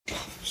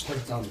Just hold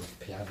it down with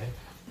the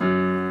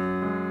piano.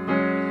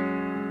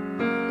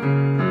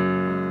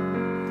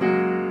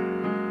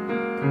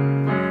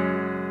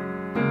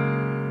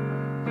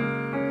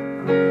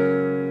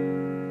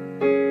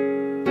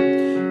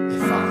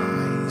 If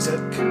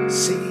Isaac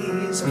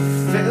sees a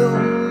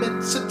film,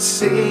 it's a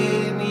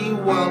tinny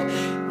world.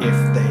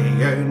 If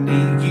they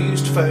only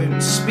used phone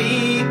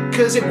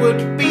speakers, it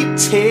would be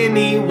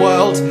tinny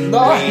world.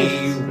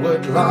 Nice. We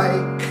would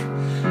like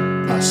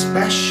a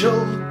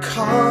special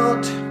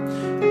card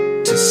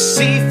to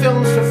see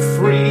films for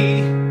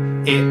free.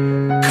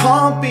 It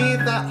can't be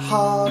that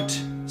hard.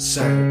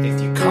 So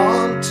if you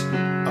can't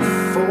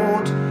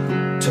afford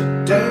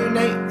to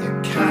donate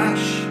your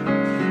cash,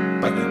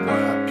 but you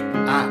work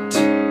at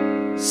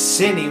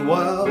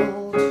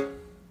Cineworld,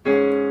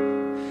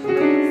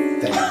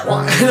 then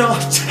why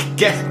not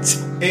get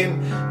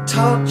in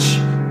touch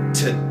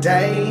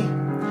today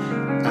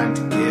and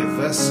give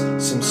us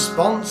some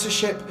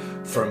sponsorship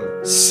from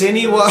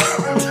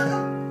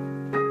Cineworld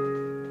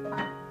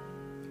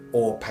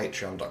or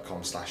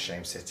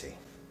patreon.com/shamecity.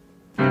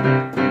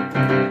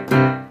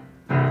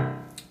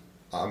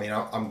 I mean,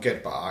 I'm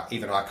good, but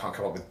even I can't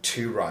come up with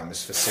 2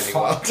 rhymes for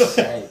Cineworld. Fuck's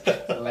sake,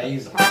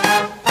 lazy.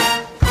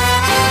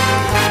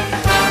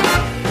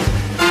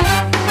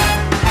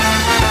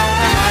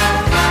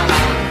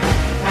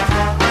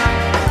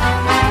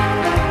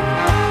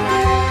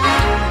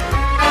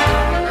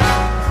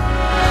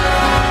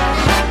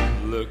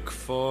 Look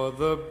for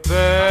the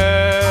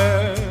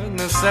bare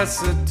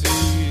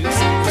necessities,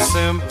 the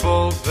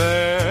simple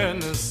bare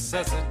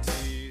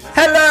necessities.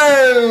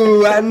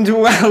 Hello and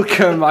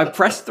welcome. I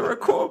pressed the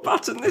record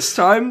button this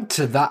time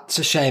to That's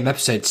a Shame,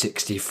 episode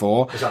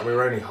 64. Is that we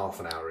were only half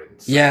an hour in?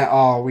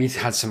 Yeah, we've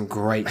had some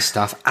great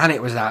stuff, and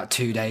it was out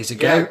 2 days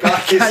ago. Yeah,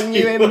 guys, Can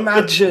you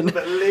imagine?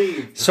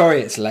 Believe.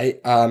 Sorry it's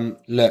late.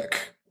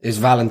 Look, it was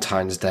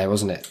Valentine's Day,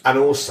 wasn't it? And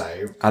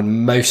also,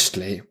 And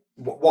mostly...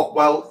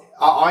 well,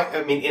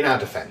 I mean, in our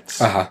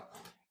defence,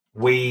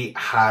 we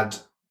had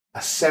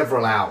a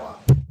several hour.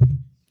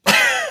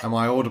 Am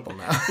I audible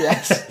now?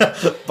 Yes.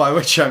 By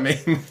which I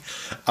mean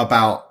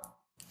about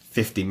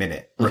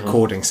 50-minute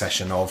recording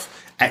session of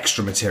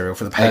extra material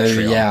for the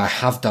Patreon. Oh, yeah, I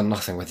have done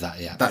nothing with that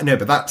yet. No,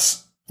 but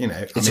that's,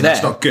 it's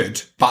there. not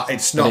good, but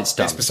it's not, it's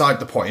done. it's beside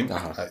the point.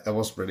 There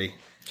was really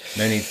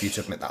no need for you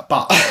to admit that.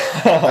 But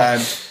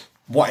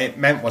what it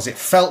meant was it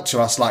felt to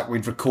us like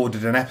we'd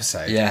recorded an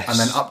episode. Yes. And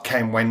then up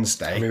came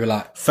Wednesday. And we were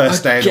like,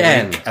 first day of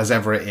again. the week, as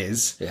ever it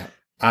is. Yeah.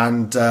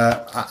 And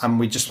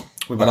we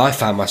When I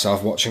found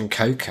myself watching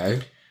Coco,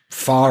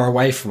 far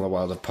away from the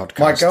world of podcasting.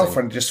 my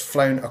girlfriend had just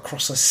flown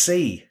across a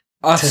sea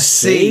to to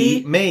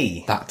see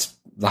me.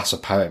 That's a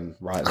poem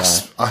right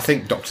there. I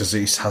think Dr.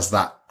 Zeus has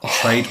that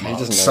trademark He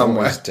doesn't know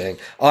somewhere. what he's doing.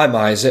 I'm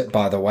Isaac,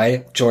 by the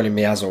way, joining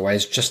me as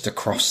always, just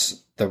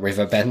across the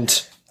river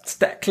bend. It's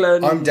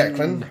Declan. I'm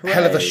Declan.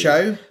 Hell of a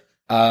show.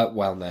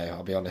 Well, no,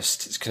 I'll be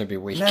honest. It's going to be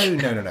weak. No.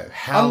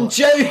 Hell, I'm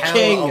joking.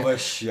 Hell of a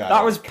show.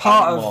 That was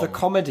part Come of the on.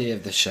 comedy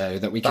of the show,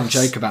 that we can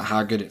joke about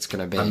how good it's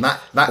going to be. And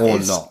that or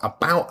is not.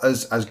 about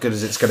as good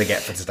as it's going to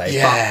get for today.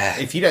 Yeah.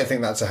 But if you don't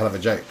think that's a hell of a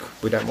joke,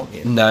 we don't want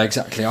you. No,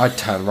 exactly. I'd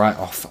turn right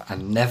off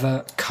and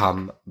never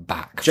come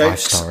back.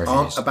 Jokes 5-star reviews.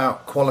 aren't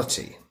about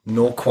quality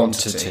nor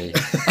quantity.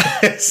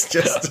 It's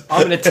just...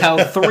 I'm going to tell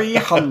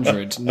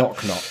 300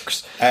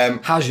 knock-knocks.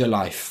 How's your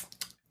life?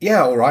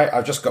 Yeah, all right.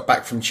 I've just got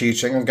back from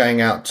tutoring. I'm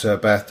going out to a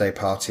birthday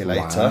party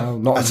later. Wow,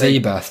 not the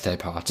birthday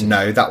party.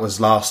 No, that was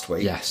last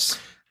week. Yes.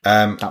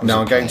 No, was a I'm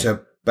going play. to a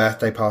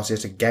birthday party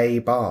at a gay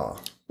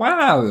bar.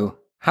 Wow.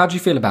 How do you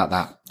feel about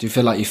that? Do you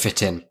feel like you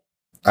fit in?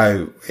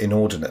 Oh,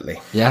 inordinately.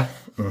 Yeah?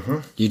 Mm-hmm.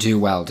 You do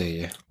well, do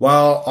you?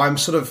 Well, I'm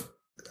sort of,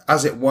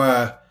 as it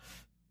were,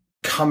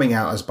 coming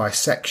out as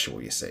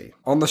bisexual, you see.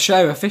 On the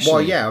show, officially?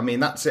 Well, yeah, I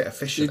mean, that's it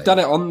officially. You've done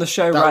it on the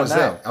show That right was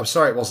now. it. I'm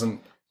sorry it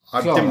wasn't... I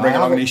Come on, didn't bring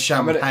along any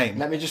I'm gonna- champagne.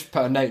 let me just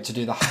put a note to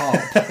do the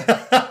harp.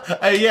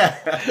 Oh, yeah.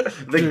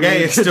 The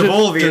gayest of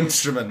all the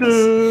instruments.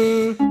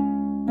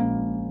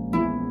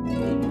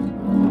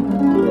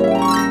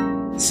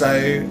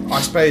 So,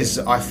 I suppose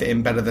I fit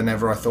in better than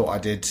ever I thought I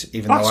did,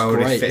 even That's though I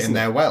already great, fit isn't in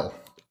there well.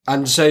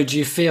 And so do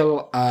you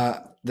feel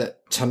that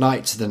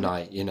tonight's the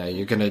night,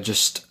 you're going to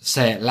just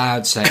say it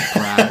loud, say it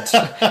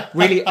proud,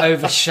 really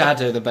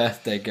overshadow the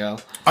birthday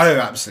girl? Oh,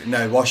 absolutely.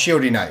 No, well, she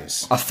already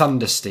knows. A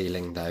thunder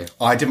stealing, though.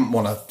 I didn't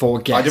want to... For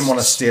I didn't want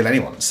to guests. steal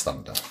anyone's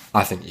thunder.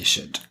 I think you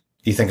should.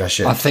 You think I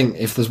should? I think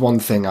if there's one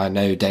thing I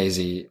know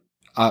Daisy,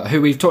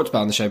 who we've talked about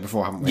on the show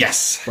before, haven't we?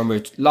 Yes. When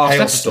we last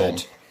Hailstorm.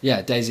 episode.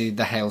 Yeah, Daisy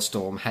the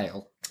Hailstorm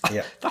Hale.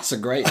 Yeah. That's a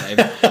great name.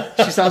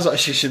 She sounds like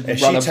she should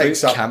If run she a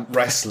takes boot up camp.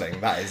 wrestling,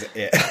 that is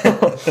it.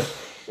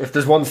 If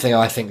there's one thing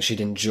I think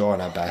she'd enjoy on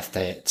her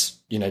birthday, it's,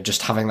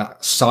 just having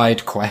that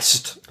side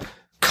quest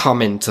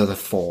come into the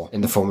fore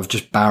in the form of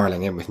just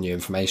barreling in with new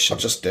information.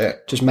 Just do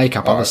it. Just make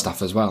up other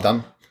stuff as well.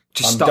 Done.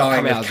 Just I'm start dying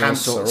coming of out with all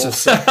cancer sorts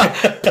also.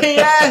 of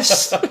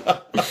P.S.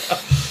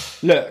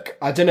 Look,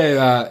 I don't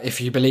know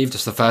if you believed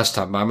us the first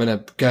time, but I'm going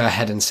to go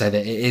ahead and say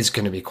that it is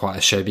going to be quite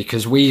a show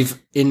because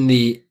we've, in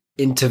the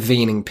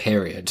intervening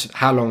period,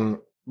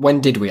 when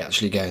did we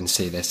actually go and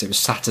see this? It was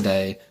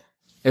Saturday.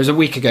 It was a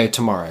week ago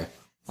tomorrow,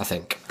 I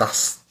think.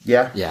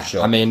 Yeah.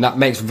 Sure. I mean, that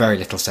makes very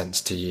little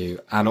sense to you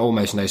and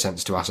almost no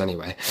sense to us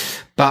anyway.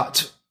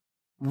 But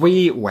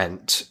we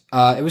went,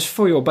 it was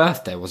for your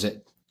birthday, was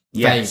it?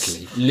 Yes.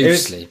 Vaguely,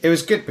 loosely. It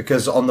was good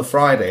because on the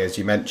Friday, as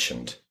you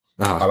mentioned,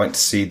 I went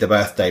to see The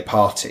Birthday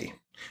Party,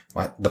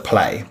 the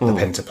play, the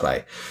Pinter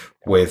play,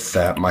 with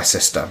my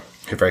sister,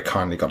 who very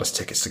kindly got us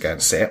tickets to go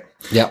and see it.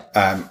 Yep.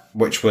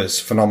 Which was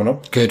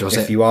phenomenal. Good, was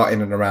it? If you are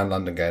in and around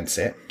London, go and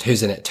see it.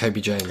 Who's in it?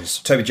 Toby Jones.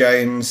 Toby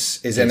Jones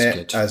is in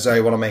it. good.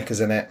 Zoe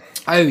Wanamaker's in it.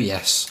 Oh,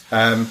 yes.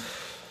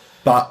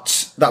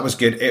 But that was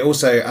good. It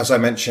also, as I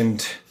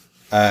mentioned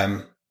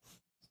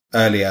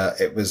earlier,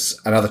 it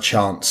was another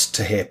chance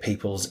to hear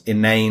people's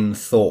inane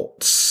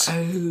thoughts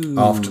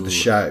after the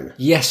show.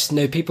 Yes,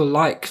 no, people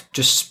like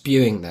just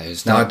spewing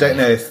those. Now, I don't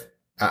know if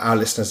our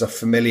listeners are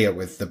familiar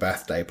with The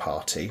Birthday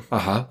Party,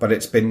 but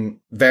it's been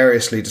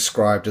variously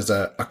described as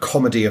a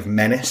comedy of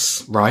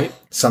menace. Right.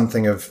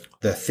 Something of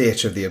the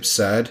theatre of the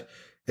absurd.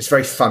 It's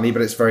very funny,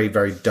 but it's very,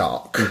 very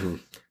dark.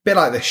 Bit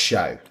like this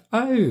show.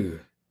 Oh,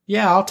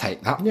 yeah, I'll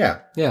take that.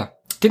 Yeah.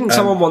 Didn't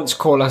someone once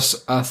call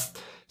us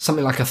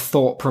something like a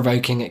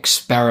thought-provoking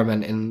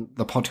experiment in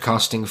the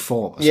podcasting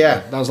form?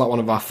 Yeah. That was like one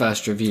of our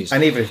first reviews.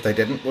 And even if they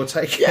didn't, we'll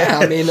take it. Yeah,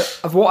 I mean,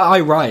 of what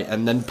I write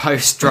and then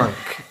post drunk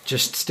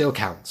just still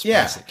counts,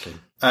 basically.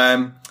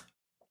 And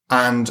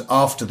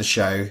after the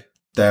show,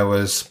 there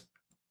was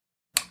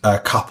a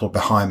couple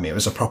behind me. It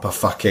was a proper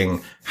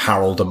fucking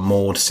Harold and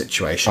Maude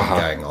situation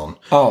going on.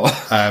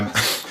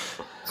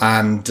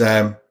 And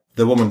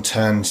the woman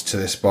turned to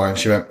this boy and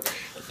she went,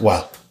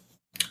 well,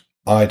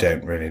 I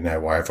don't really know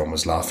why everyone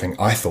was laughing.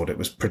 I thought it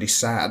was pretty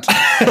sad.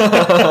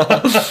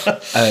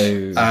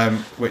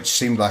 Which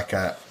seemed like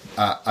a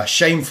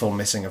shameful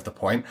missing of the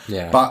point.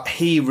 Yeah. But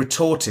he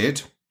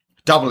retorted,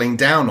 doubling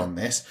down on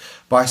this,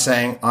 by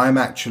saying, I'm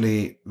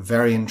actually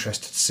very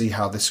interested to see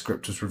how this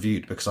script was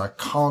reviewed because I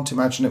can't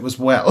imagine it was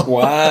well.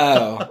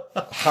 Wow.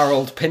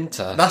 Harold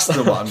Pinter. That's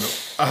the one.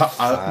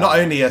 Not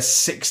only a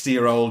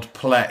 60-year-old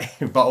play,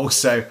 but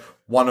also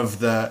one of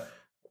the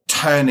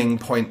turning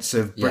points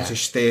of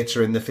British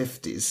theatre in the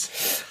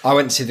 50s. I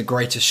went to see The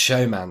Greatest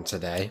Showman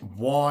today.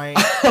 Why?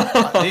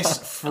 This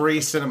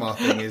free cinema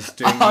thing is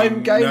doing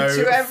I'm going no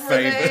to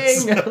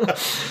everything.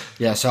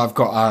 Yeah, so I've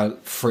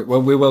got free.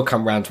 Well, we will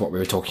come round to what we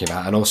were talking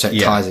about, and also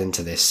it ties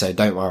into this. So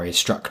don't worry,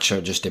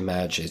 structure just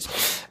emerges.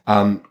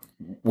 By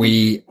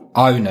we,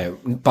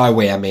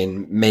 I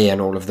mean me and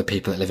all of the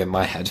people that live in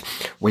my head.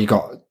 We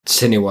got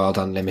Cineworld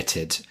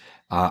Unlimited.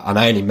 And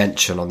I only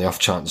mention on the off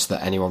chance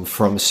that anyone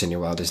from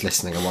Cineworld is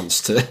listening and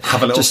wants to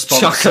have a little just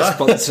chuck a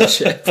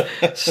sponsorship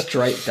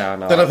straight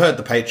down. Then I've heard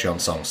the Patreon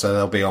song, so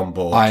they'll be on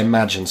board. I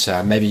imagine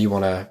so. Maybe you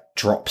want to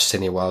drop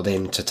Cineworld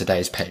into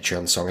today's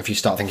Patreon song. If you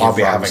start thinking I'll of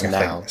be rhymes having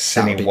now, Cineworld,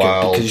 that would be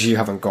good because you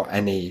haven't got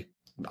any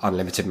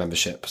unlimited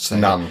membership. So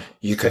none.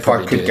 You could if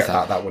probably I could do get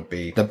that. That would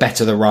be the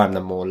better the rhyme,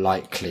 the more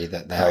likely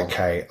that they'll.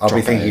 Okay, I'll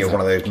be thinking of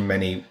one of those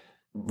many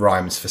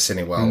rhymes for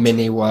Cineworld.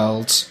 Mini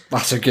worlds.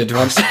 That's a good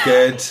one. That's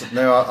good.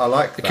 No, I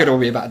like that. It could all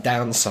be about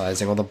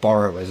downsizing or the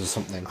borrowers or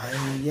something.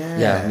 Oh, yeah.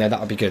 Yeah, no, that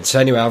would be good. So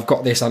anyway, I've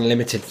got this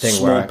unlimited thing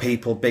Small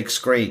people, big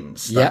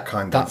screens.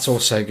 That's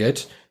also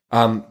good.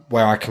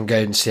 Where I can go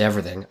and see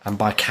everything. And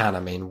by can, I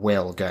mean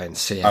will go and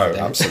see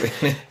everything. Oh,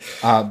 absolutely.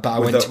 But I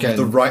went to go...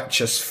 the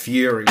righteous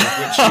fury with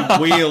which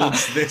he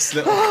wields this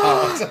little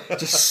card.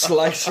 Just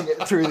slicing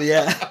it through the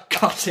air,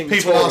 cutting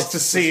people tourists ask to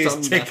see his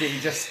asunder. ticket,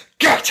 he just...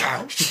 Get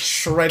out!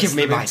 Shreds Give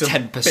me them my into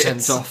 10%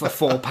 bits. off a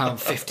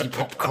 £4.50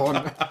 popcorn.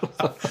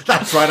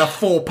 That's right, a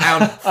 £4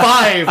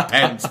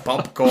 5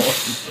 popcorn.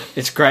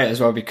 It's great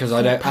as well because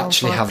I don't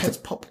actually have the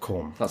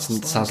popcorn. That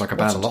sounds like a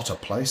That's band. a lot of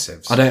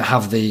plosives. I don't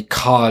have the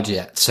card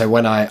yet, so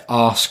when I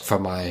ask for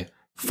my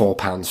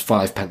 £4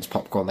 5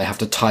 popcorn, they have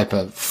to type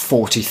a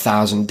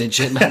 40,000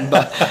 digit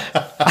number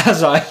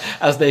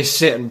as they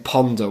sit and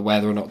ponder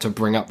whether or not to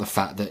bring up the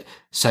fact that,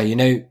 so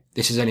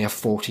this is only a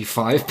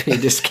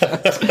 45p discount.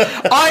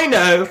 I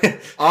know.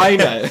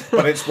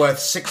 But it's worth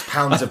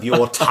 £6 of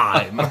your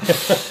time.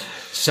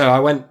 So I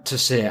went to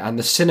see it, and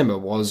the cinema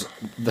was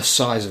the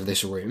size of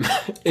this room.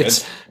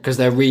 It's because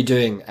they're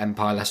redoing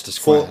Empire Leicester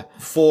Square.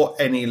 For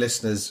any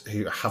listeners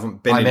who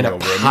haven't been I'm in your a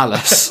room.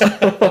 palace.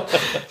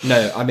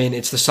 No, I mean,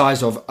 it's the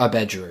size of a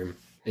bedroom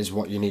is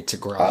what you need to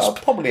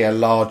grasp. Probably a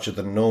larger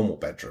than normal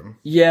bedroom.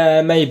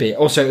 Yeah, maybe.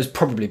 Also, it was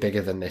probably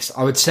bigger than this.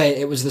 I would say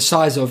it was the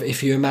size of,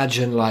 if you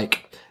imagine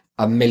like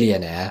a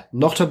millionaire,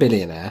 not a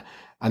billionaire,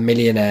 a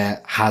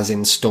millionaire has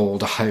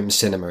installed a home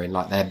cinema in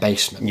like their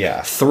basement.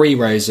 Yeah. 3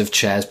 rows of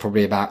chairs,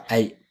 probably about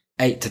 8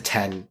 to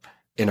 10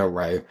 in a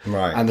row.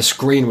 Right. And the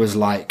screen was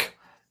like,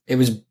 it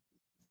was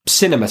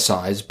cinema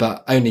size,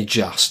 but only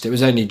just. It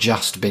was only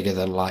just bigger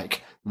than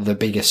like the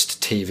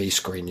biggest TV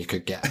screen you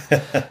could get.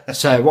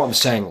 So what I'm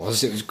saying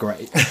was it was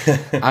great.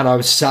 And I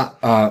was sat,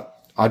 I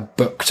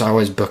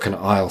always book an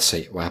aisle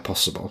seat where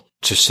possible.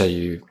 Just so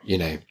you've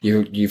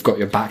got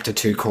your back to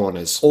 2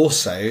 corners.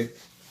 Also,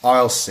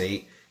 aisle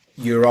seat,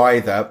 you're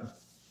either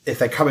if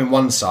they come in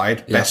one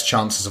side, best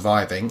chance of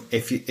surviving.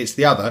 If it's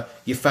the other,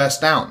 you're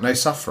first out, no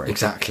suffering.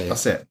 Exactly.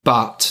 That's it.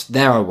 But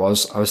there I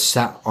was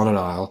sat on an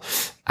aisle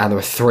and there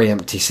were 3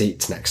 empty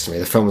seats next to me.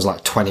 The film was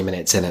like 20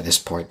 minutes in at this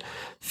point.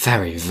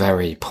 Very,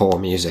 very poor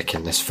music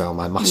in this film,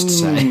 I must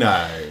say.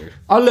 No.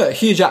 Oh, look,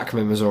 Hugh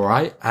Jackman was all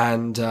right,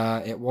 and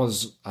it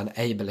was an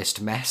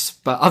ableist mess.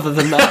 But other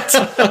than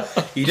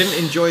that... You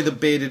didn't enjoy the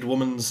bearded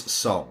woman's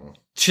song?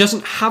 She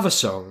doesn't have a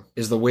song,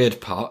 is the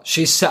weird part.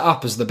 She's set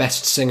up as the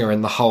best singer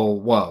in the whole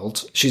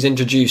world. She's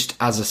introduced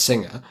as a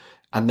singer,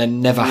 and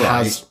then never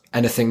has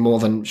anything more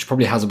than... She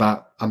probably has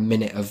about a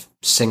minute of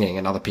singing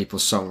in other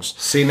people's songs.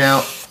 See,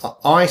 now,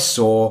 I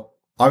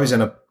was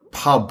in a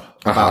pub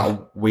about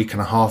a week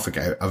and a half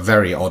ago, a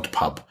very odd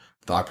pub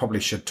that I probably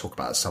should talk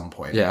about at some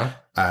point. Yeah.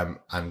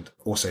 And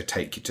also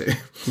take you to.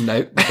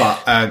 No.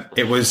 But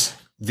it was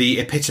the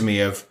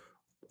epitome of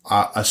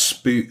a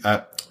spooky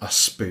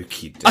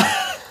do.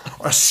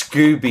 A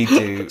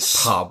Scooby-Doo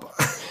pub.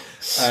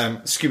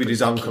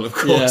 Scooby-Doo's uncle, of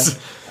course.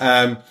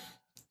 Yeah.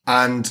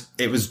 And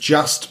it was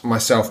just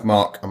myself,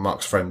 Mark, and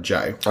Mark's friend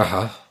Joe.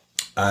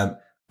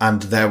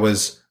 And there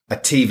was a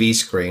TV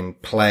screen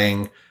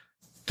playing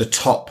the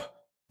top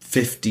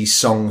 50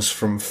 songs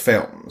from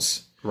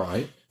films.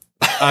 Right.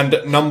 And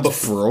at number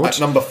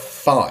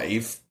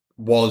 5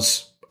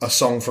 was a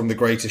song from The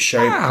Greatest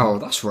Showman. Wow,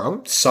 that's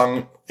wrong.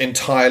 Sung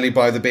entirely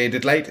by the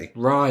bearded lady.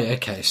 Right,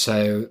 okay,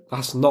 so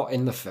that's not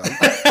in the film.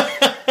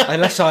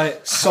 Unless I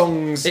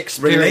songs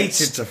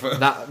related to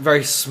that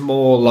very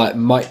small like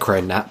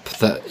micro nap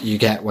that you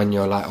get when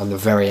you're like on the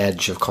very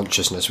edge of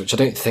consciousness, which I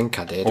don't think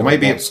I did. Or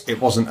maybe it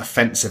wasn't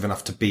offensive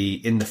enough to be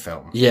in the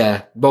film.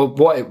 Yeah, but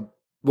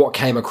what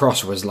came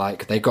across was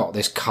like they got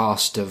this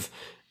cast of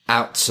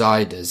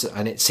outsiders,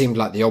 and it seemed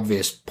like the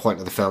obvious point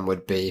of the film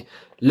would be,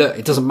 look,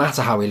 it doesn't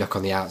matter how we look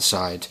on the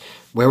outside.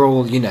 We're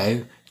all,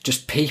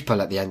 just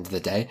people at the end of the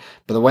day.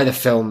 But the way the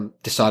film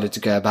decided to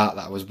go about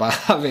that was by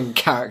having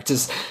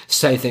characters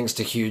say things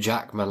to Hugh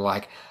Jackman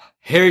like,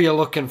 here you're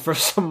looking for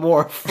some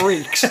more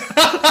freaks.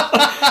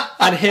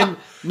 And him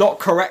not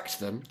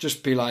correct them,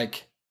 just be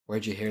like,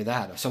 where'd you hear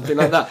that? Or something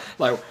like that.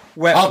 Like,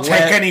 I'll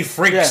take any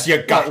freaks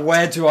you got. Like,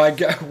 where do I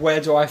go?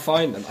 Where do I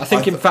find them? I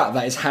think, in fact,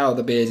 that is how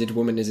the bearded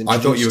woman is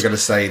introduced. I thought you were going to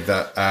say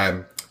that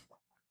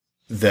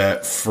the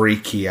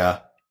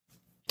freakier,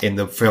 in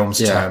the film's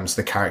terms,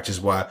 the characters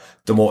were,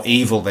 the more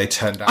evil they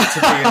turned out to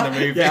be in the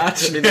movie. Yeah,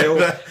 actually, they all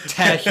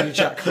tear Hugh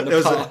Jackman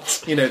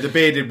apart. The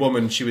bearded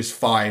woman, she was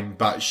fine,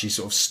 but she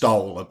sort of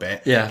stole a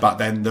bit. Yeah. But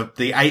then the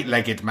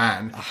 8-legged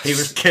man, he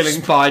was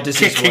killing spiders,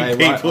 kicking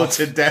people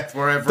to death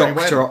wherever he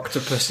went. Dr.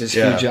 Octopus is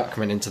Hugh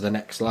Jackman into the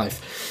next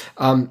life.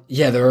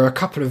 There are a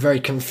couple of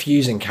very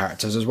confusing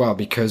characters as well,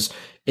 because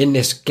in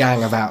this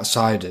gang of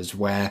outsiders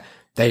where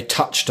they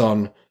touched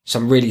on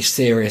some really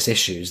serious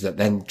issues that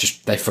then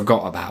just they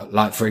forgot about.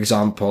 Like, for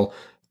example,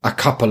 a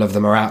couple of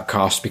them are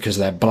outcast because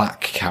they're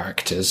black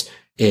characters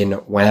in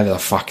whenever the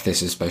fuck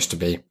this is supposed to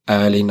be.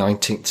 Early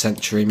 19th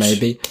century,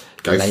 maybe.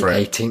 Late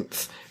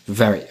 18th.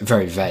 Very,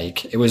 very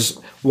vague. It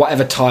was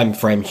whatever time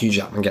frame Hugh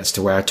Jackman gets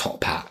to wear a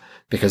top hat,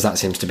 because that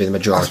seems to be the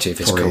majority of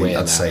his career.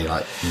 I'd say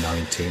like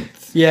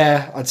 19th.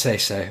 Yeah, I'd say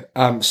so.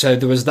 So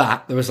there was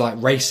that. There was like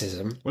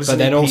racism. But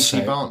then also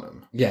P.T. Barnum?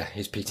 Yeah,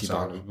 he's P.T.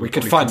 Barnum. We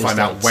could find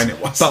out when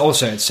it was. But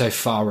also it's so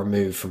far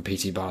removed from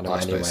P.T. Barnum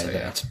anyway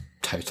that it's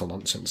total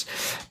nonsense.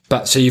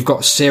 But so you've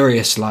got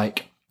serious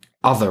like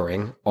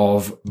othering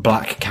of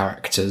black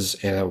characters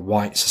in a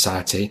white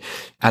society.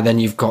 And then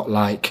you've got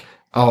like,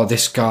 oh,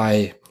 this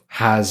guy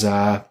has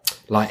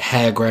like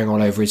hair growing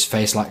all over his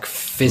face, like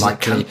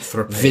physically,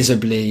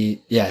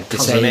 visibly,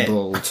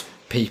 disabled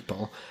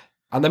people.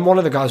 And then one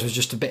of the guys was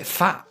just a bit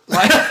fat,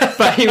 like,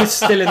 but he was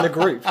still in the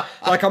group.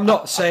 Like, I'm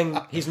not saying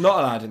he's not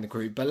allowed in the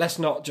group, but let's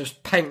not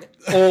just paint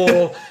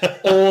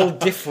all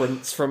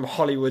difference from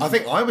Hollywood. I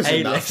think I was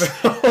in that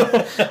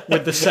film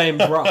with the same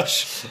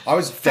brush. I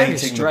was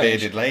dating the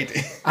bearded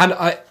lady, and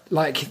I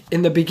like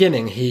in the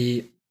beginning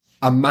he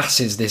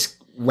amasses this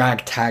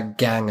ragtag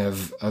gang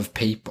of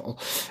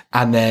people,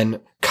 and then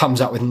comes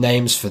up with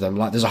names for them.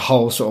 Like, there's a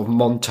whole sort of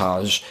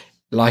montage.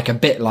 Like a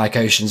bit like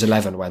Ocean's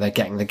 11, where they're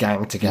getting the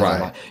gang together. Right.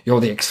 Like, you're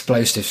the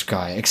explosives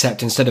guy.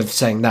 Except instead of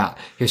saying that,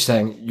 he was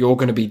saying, you're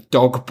going to be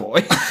Dog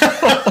Boy.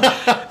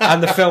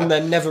 And the film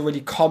then never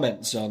really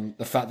comments on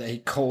the fact that he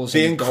calls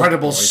the him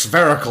incredible Dog Boy.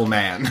 Spherical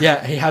Man.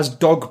 Yeah, he has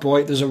Dog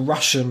Boy. There's a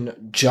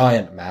Russian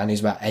giant man.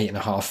 He's about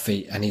 8.5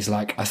 feet. And he's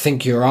like, I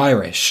think you're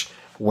Irish.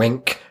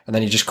 Wink. And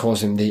then he just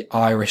calls him the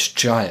Irish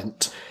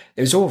giant.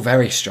 It was all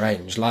very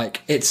strange.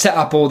 Like, it set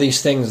up all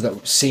these things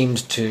that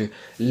seemed to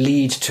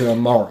lead to a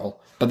moral,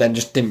 but then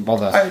just didn't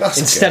bother.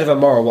 Instead of a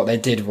moral, what they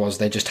did was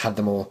they just had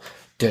them all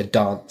do a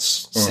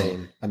dance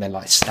scene and then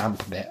like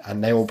stamp a bit,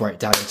 and they all broke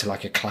down into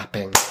like a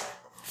clapping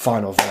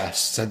final verse,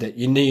 so that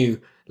you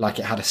knew like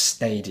it had a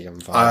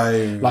stadium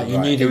vibe. Like you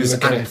knew that it was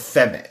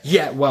anthemic.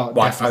 Yeah, well,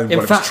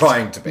 in fact,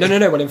 trying to be. No.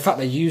 Well, in fact,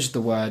 they used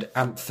the word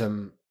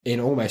anthem in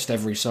almost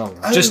every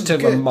song, just to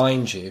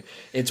remind you.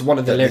 It's one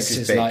of the lyrics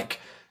is like,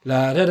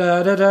 La da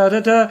da da da da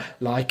da,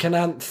 like an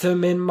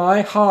anthem in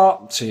my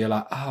heart. So you're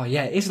like, oh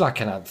yeah, it is like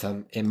an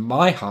anthem in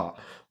my heart.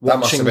 That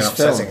must have been Watching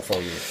this upsetting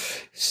film. for you.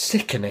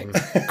 Sickening,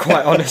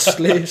 quite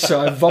honestly.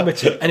 So I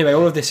vomited. Anyway,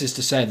 all of this is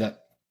to say that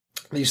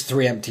these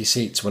 3 empty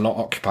seats were not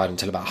occupied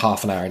until about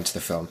half an hour into the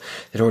film.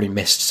 They'd already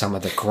missed some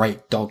of the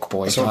great dog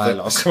boy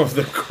dialogue. Some of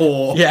the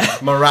core Yeah.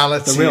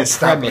 morality The real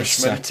establishment.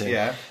 premise setting.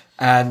 Yeah.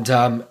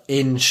 And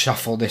in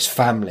shuffle this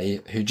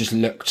family who just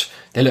looked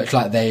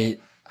like they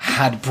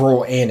had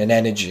brought in an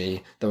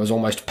energy that was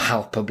almost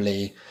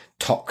palpably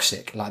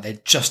toxic. Like they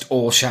just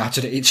all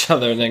shouted at each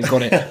other and then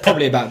got it,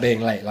 probably about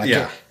being late. Like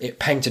it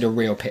painted a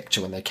real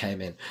picture when they came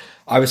in.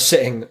 I was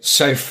sitting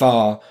so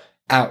far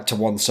out to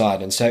one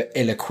side and so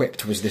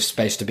ill-equipped was this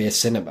space to be a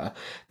cinema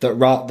that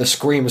the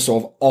screen was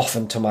sort of off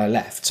and to my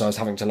left, so I was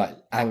having to like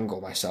angle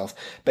myself.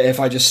 But if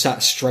I just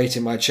sat straight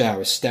in my chair, I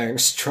was staring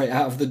straight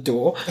out of the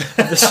door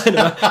of the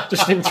cinema,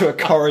 just into a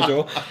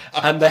corridor,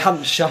 and they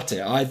hadn't shut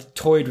it. I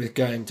toyed with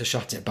going to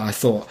shut it, but I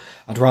thought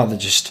I'd rather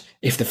just,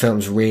 if the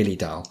film's really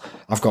dull,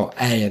 I've got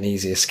an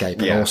easy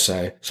escape and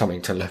also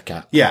something to look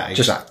at. Yeah,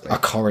 exactly. Just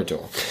a corridor.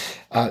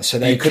 So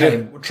they You could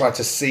have tried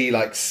to see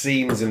like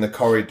scenes in the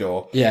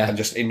corridor, and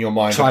just in your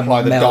mind try and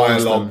apply the meld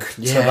dialogue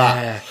them. to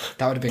that.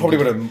 That would have been Probably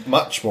good. would have been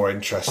much more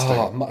interesting.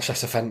 Oh, much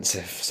less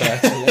offensive,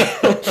 certainly.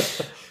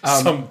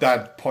 Some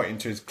dad pointing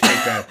to his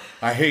kid going,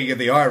 "I hear you're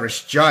the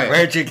Irish giant."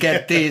 Where'd you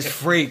get these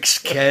freaks,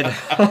 kid?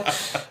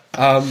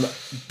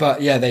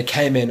 But yeah, they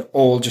came in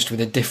all just with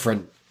a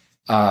different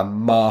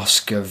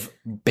mask of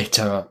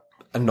bitter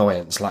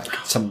annoyance, like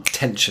some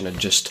tension had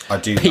just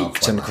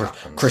peaked and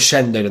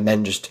crescendoed and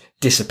then just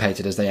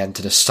dissipated as they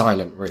entered a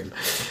silent room.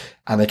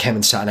 And they came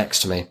and sat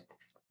next to me.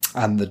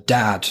 And the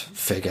dad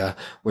figure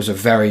was a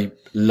very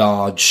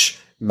large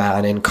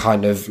man in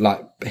kind of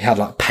like, he had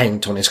like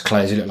paint on his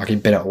clothes. He looked like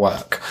he'd been at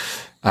work.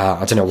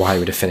 I don't know why he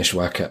would have finished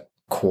work at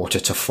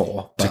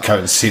 3:45. To go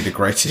and see the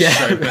greatest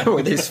showman.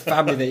 With his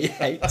family that he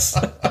hates.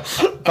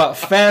 But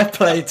fair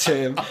play to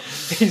him.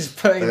 He's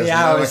putting the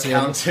hours in.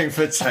 Accounting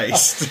for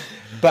taste.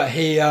 But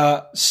he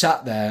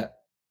sat there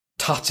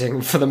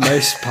tutting for the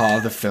most part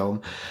of the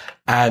film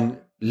and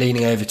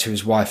leaning over to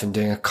his wife and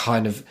doing a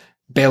kind of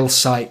Bill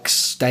Sykes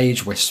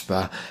stage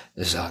whisper.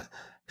 It's like,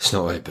 it's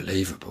not really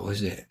believable,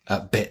 is it?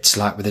 At bits,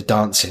 like with the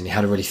dancing, he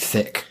had a really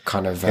thick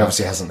kind of He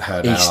obviously hasn't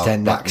heard East our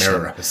End Black accent.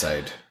 Mirror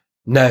episode.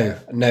 No,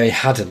 he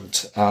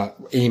hadn't.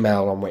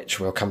 Email on which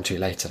we'll come to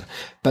later.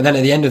 But then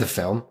at the end of the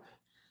film,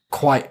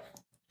 quite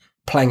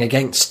playing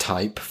against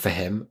type for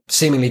him,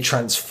 seemingly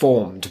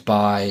transformed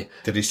by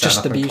Did he stand just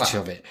up the and beauty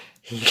clap? of it.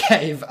 He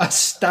gave a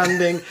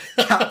standing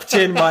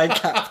captain, my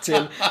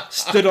captain,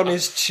 stood on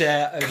his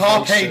chair.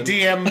 Carpe ovation.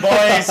 diem,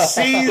 boys,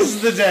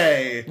 seize the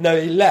day. No,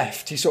 he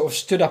left. He sort of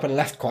stood up and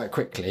left quite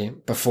quickly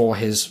before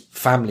his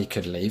family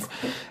could leave.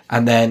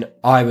 And then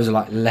I was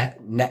like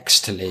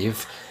next to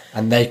leave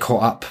and they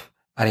caught up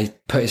and he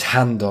put his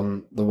hand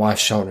on the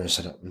wife's shoulder and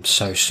said, "I'm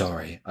so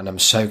sorry. And I'm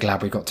so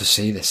glad we got to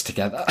see this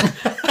together."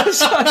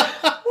 It's like,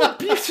 what a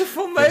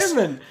beautiful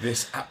moment.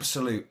 This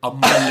absolute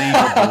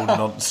unbelievable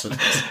nonsense.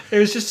 It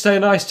was just so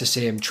nice to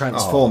see him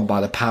transformed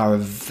by the power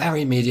of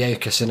very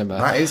mediocre cinema.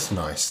 That is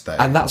nice, though.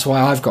 And that's why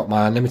I've got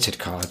my unlimited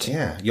card.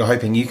 Yeah, you're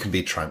hoping you can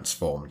be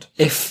transformed.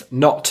 If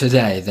not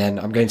today, then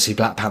I'm going to see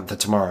Black Panther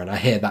tomorrow, and I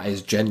hear that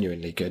is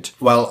genuinely good.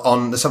 Well,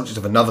 on the subject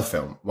of another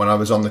film, when I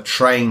was on the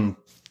train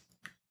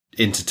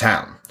into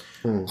town,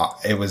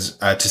 it was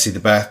to see The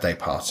Birthday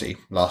Party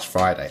last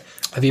Friday.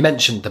 Have you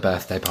mentioned the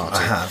birthday party?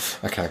 I have.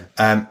 Okay.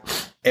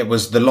 It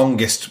was the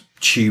longest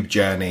tube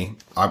journey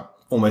I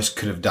almost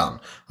could have done.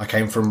 I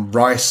came from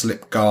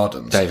Ruislip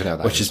Gardens, Don't even know what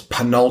that which is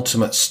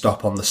penultimate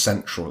stop on the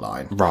Central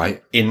Line,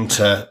 Right.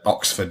 into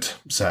Oxford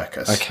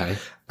Circus. Okay.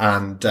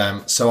 And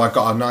so I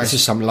got a nice, This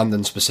is some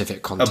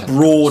London-specific content.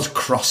 broad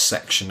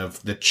cross-section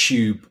of the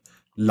tube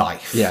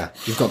life. Yeah.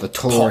 You've got the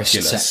tourist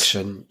Populous.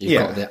 section.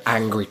 You've got the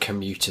angry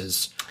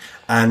commuters.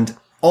 And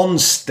on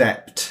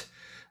stepped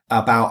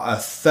about a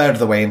third of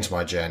the way into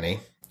my journey,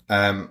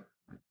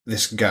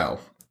 this girl.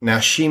 Now,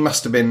 she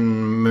must have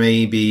been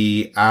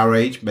maybe our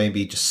age,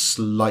 maybe just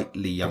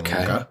slightly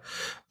younger.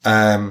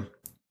 And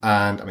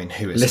I mean,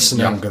 who is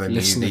younger than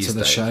you these to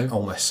the days? show?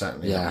 Almost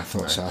certainly. Yeah, I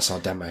thought so. That's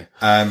our demo.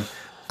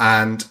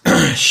 And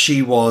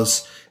she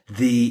was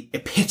the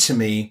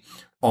epitome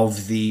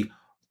of the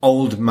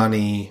old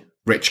money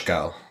rich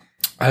girl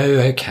Oh,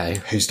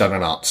 okay. who's done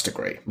an arts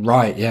degree.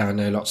 Right, yeah, I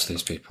know lots of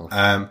these people.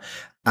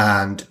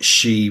 And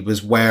she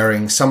was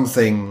wearing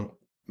something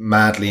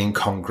madly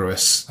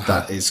incongruous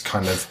that is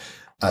kind of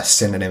a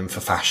synonym for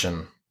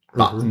fashion,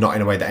 but not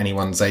in a way that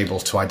anyone's able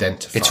to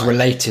identify. It's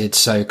related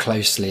so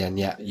closely, and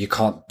yet you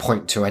can't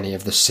point to any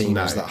of the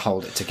seams that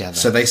hold it together.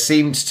 So she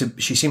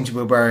seemed to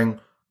be wearing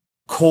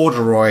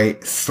corduroy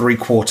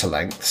 3/4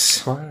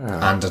 lengths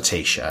and a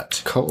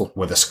t-shirt. Cool.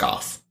 With a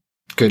scarf.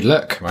 Good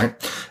look. Right.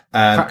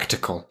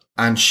 Practical.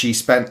 And she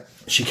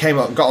came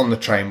up, got on the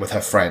train with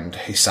her friend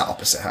who sat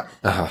opposite her.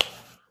 Uh-huh.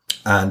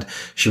 And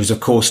she was, of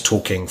course,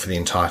 talking for the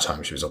entire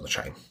time she was on the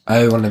train.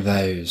 Oh, one of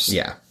those.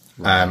 Yeah.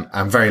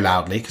 and very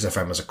loudly because her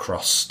friend was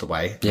across the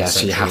way. Yeah, the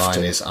so you central have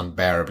line to. is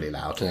unbearably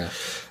loud. Yeah.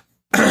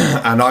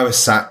 And I was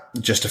sat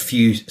just a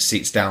few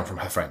seats down from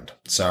her friend,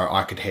 so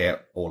I could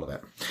hear all of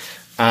it.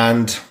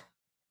 And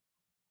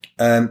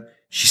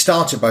she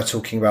started by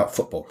talking about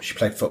football. She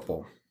played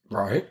football.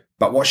 Right.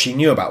 But what she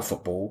knew about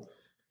football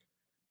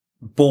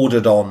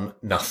bordered on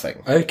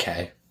nothing.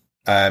 Okay.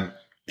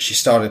 She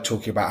started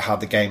talking about how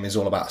the game is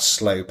all about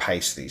slow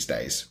pace these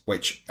days,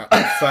 which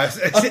at first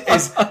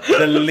is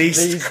the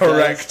least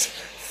correct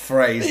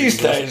phrase. These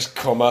days,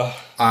 comma.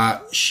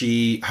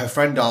 Her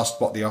friend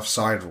asked what the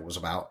offside rule was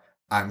about,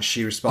 and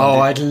she responded. Oh,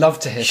 I'd love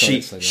to hear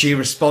She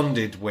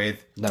responded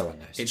with, "No one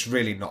knows." It's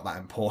really not that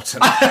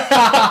important.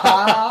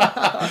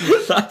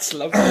 That's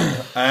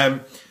lovely.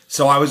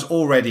 So I was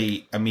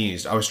already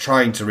amused. I was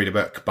trying to read a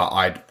book, but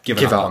I'd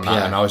given up on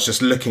that, and I was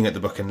just looking at the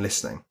book and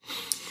listening.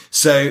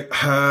 So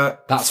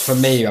that's for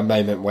me a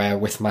moment where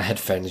with my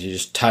headphones you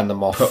just turn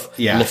them off,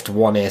 lift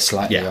one ear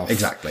slightly off. Yeah,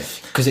 exactly.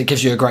 Because it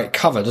gives you a great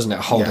cover, doesn't it?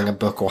 Holding a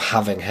book or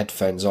having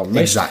headphones on.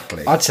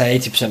 Exactly. I'd say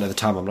 80% of the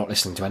time I'm not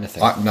listening to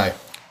anything. No.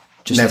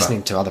 Just never.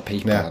 listening to other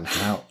people and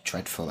how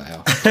dreadful they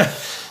are.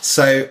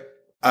 So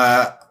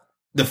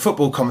the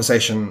football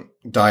conversation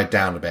died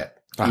down a bit.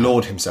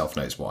 Lord himself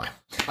knows why.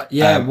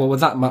 Well, with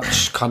that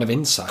much kind of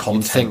insight,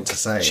 you'd think to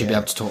say, she'd be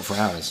able to talk for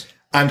hours.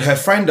 And her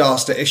friend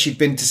asked her if she'd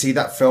been to see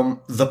that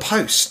film, The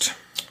Post.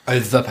 Oh,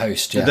 The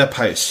Post, yeah. The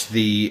Post,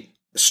 the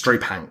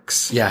Streep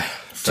Hanks. Yeah,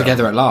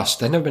 together at last.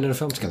 They've never been in a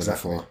film together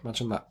before.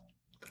 Imagine that.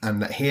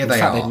 And here in they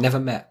fact, are. they've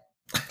never met.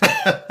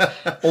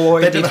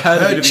 Or indeed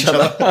heard of each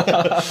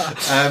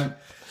other.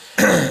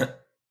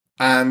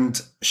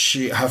 And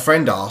her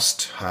friend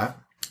asked her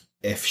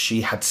if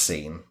she had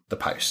seen The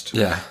Post.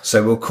 Yeah.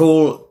 So we'll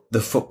call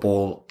the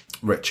football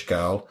rich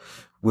girl,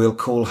 we'll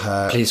call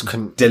her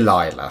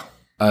Delilah.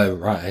 Oh,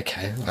 right,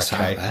 okay. That's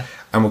out there.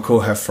 And we'll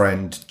call her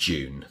friend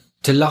June.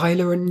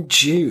 Delilah and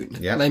June.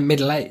 Yeah. They're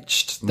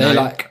middle-aged. They're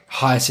like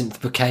Hyacinth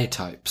Bouquet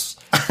types.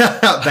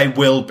 They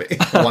will be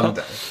one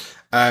day.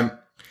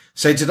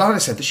 So Delilah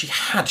said that she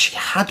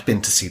had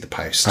been to see The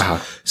Post.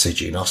 So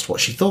June asked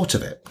what she thought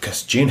of it,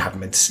 because June hadn't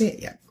been to see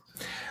it yet.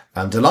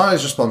 And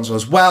Delilah's response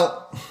was,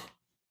 well,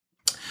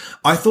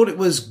 I thought it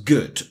was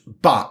good,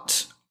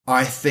 but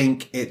I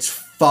think it's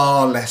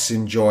far less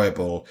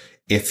enjoyable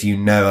if you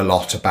know a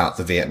lot about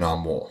the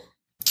Vietnam War.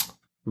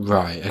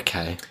 Right,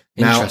 okay.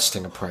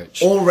 Interesting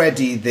approach.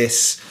 Already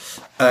this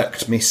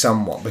irked me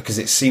somewhat, because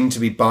it seemed to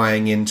be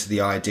buying into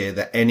the idea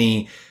that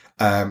any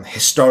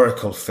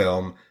historical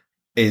film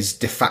is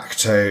de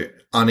facto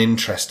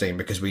uninteresting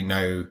because we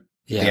know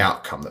the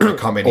outcome, that there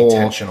can't be any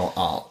intentional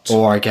art.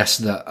 Or I guess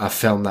that a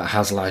film that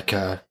has like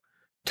a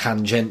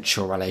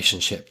tangential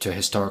relationship to a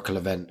historical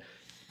event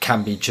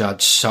can be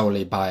judged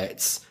solely by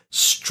its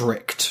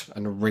strict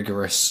and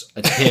rigorous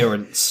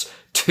adherence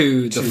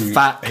to the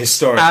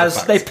facts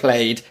as they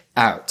played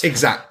out.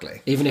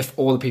 Exactly. Even if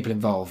all the people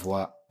involved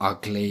were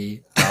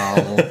ugly,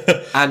 dull,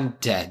 and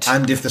dead.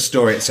 And if the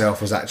story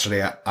itself was actually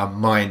a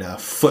minor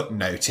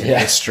footnote in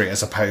history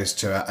as opposed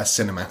to a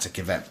cinematic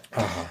event.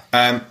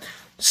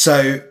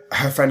 So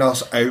her friend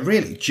asked, oh,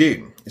 really,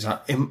 June? Is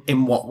like,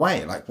 in what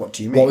way? Like, what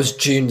do you mean? What was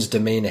June's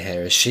demeanour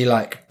here? Is she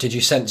like, did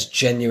you sense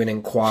genuine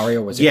inquiry,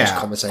 or was it just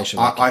conversation?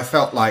 I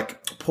felt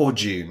like poor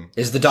June.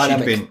 Is the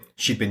dynamic...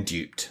 She'd been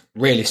duped.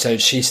 Really? So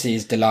she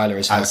sees Delilah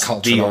as her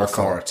cultural the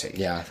authority.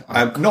 Yeah.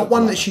 Not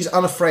one that she's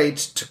unafraid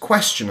to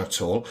question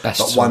at all, but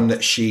one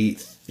that she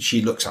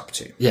looks up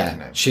to. Yeah, you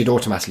know. She'd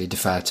automatically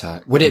defer to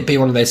her. Would it be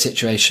one of those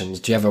situations,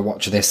 do you ever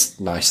watch this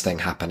nice thing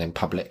happen in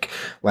public,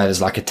 where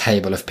there's like a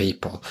table of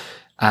people,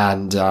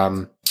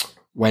 and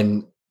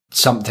when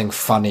something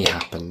funny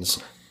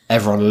happens,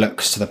 everyone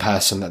looks to the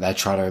person that they're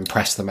trying to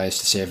impress the most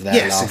to see if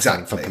they're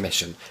laughing for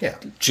permission. Yeah.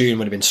 June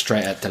would have been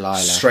straight at Delilah.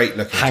 Straight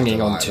looking hanging to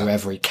Delilah. on to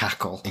every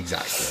cackle.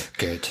 Exactly.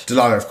 Good.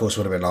 Delilah, of course,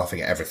 would have been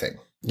laughing at everything.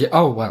 Yeah.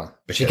 Oh, well.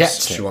 Because she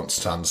gets it. She wants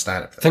to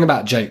understand everything. The thing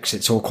about jokes,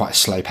 it's all quite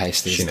slow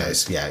paced these days. She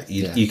knows. Yeah.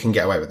 You can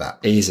get away with that.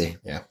 Easy.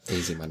 Yeah.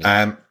 Easy money.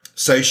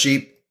 So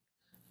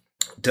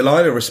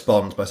Delilah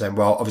responds by saying,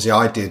 well, obviously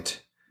I did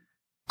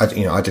a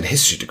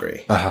history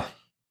degree.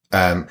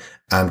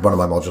 And one of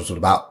my modules was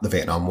about the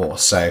Vietnam War.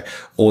 So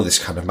all this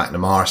kind of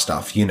McNamara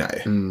stuff,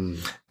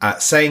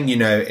 saying,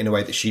 in a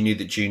way that she knew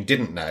that June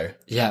didn't know.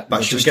 Yeah.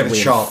 But she was given a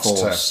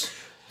chance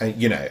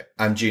to,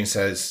 and June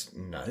says,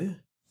 no.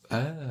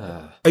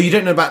 Oh, you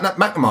don't know about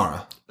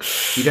McNamara?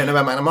 You don't know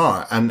about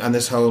McNamara and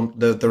this whole,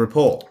 the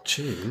report?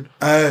 June?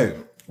 Oh,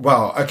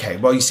 well, okay.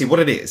 Well, you see, what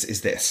it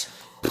is this.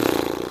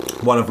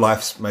 One of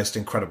life's most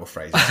incredible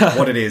phrases.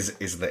 What it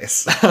is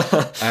this.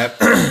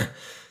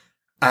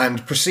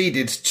 And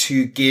proceeded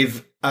to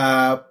give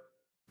a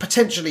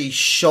potentially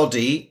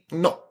shoddy,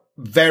 not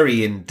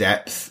very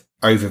in-depth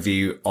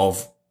overview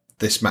of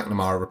this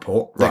McNamara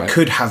report that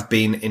could have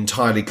been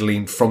entirely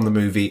gleaned from the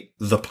movie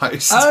The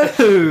Post.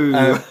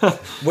 Oh!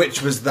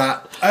 Which was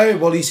that,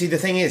 well, you see, the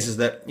thing is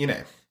that,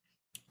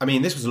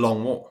 this was a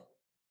long war.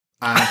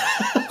 And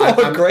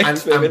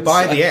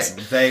by the end,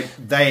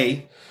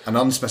 they, an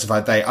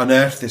unspecified they,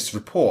 unearthed this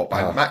report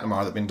by McNamara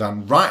that had been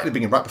done right at the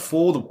beginning, right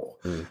before the war.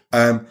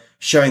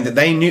 showing that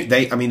they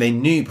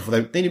knew before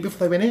they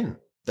went in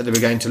that they were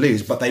going to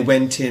lose, but they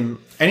went in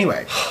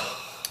anyway.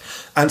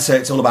 And so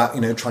it's all about,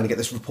 trying to get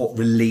this report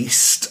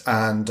released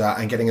and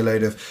getting a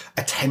load of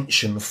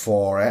attention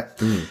for it.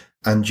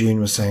 And June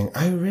was saying,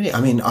 "Oh, really?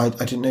 I mean, I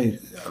didn't know.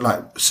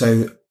 Like,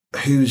 so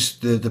who's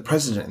the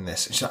president in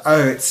this?" She's like,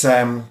 "Oh, it's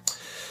I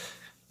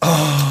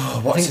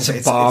think it's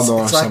Obama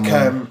or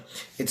someone.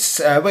 It's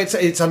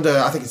under.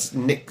 I think it's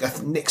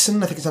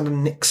Nixon. I think it's under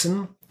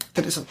Nixon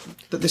that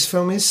this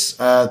film is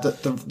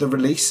the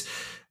release.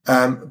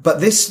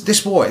 But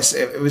this war,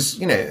 it was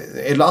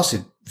it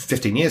lasted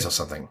 15 years or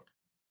something."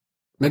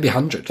 Maybe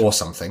 100. Or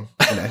something,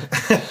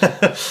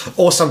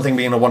 or something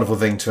being a wonderful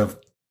thing to have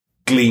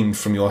gleaned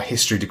from your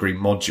history degree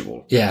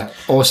module. Yeah,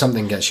 or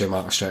something gets you a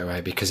mark straight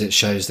away because it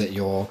shows that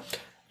you're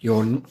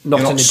not not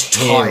an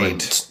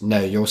adherent. tied. No,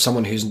 you're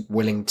someone who's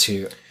willing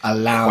to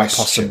allow a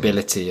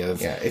possibility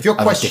of if you're of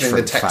a questioning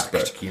the different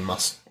textbook, fact. you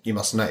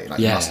must know. Like,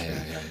 Yeah, you must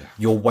yeah, be. yeah.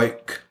 You're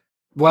woke.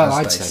 Well, as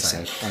I'd they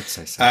say say. so. I'd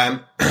say so.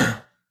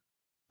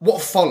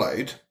 What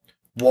followed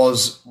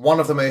was one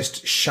of the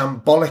most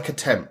shambolic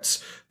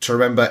attempts to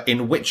remember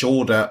in which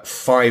order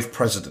 5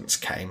 presidents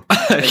came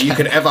that you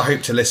could ever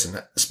hope to listen,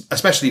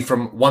 especially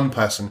from one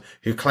person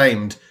who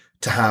claimed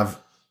to have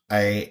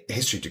a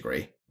history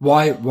degree.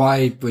 Why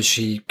was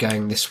she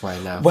going this way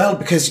now? Well,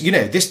 because,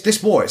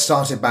 this war, it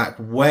started back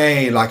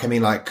way,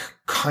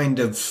 kind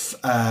of,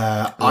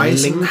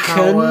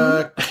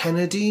 Eisenhower,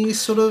 Kennedy,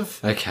 sort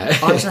of. Okay.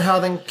 Eisenhower,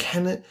 then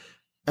Kennedy.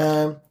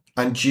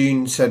 And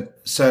June said,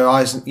 so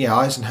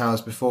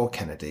Eisenhower's before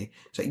Kennedy.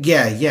 So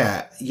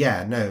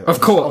no.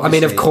 Of course. I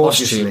mean, of course,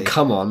 obviously. June,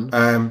 come on.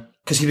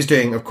 Because he was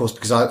doing, of course,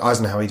 because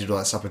Eisenhower, he did all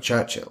that stuff with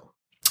Churchill.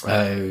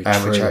 Oh,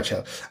 With true.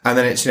 Churchill. And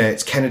then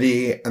it's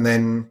Kennedy, and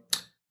then,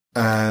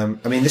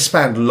 this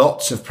spanned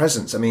lots of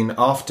presidents. I mean,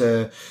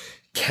 after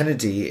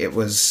Kennedy, it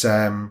was,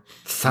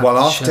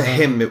 after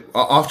him,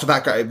 after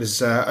that guy, it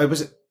was,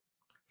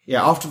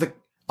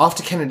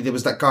 after Kennedy, there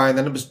was that guy, and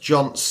then it was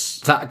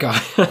Johnson. That guy.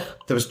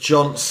 There was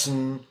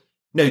Johnson.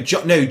 Wait,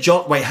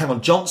 hang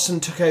on. Johnson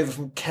took over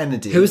from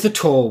Kennedy. Who was the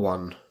tall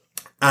one?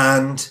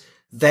 And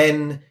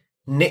then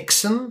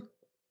Nixon.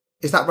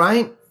 Is that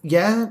right?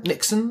 Yeah,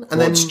 Nixon. And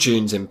What's then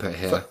June's input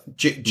here?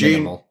 June.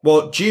 Minimal.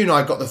 Well, June,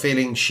 I got the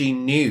feeling she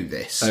knew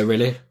this. Oh,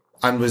 really?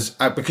 And was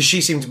because she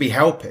seemed to be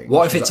helping.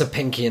 What if it's a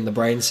Pinky in the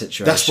Brain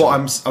situation? That's what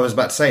I was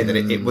about to say, that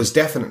it was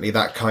definitely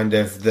that kind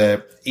of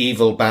the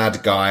evil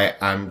bad guy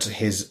and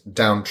his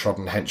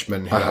downtrodden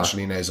henchman who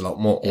actually knows a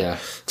lot more. Yeah,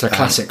 it's a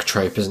classic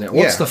trope, isn't it?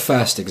 What's yeah. the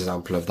first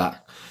example of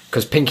that?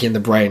 Because Pinky in the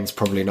Brain's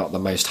probably not the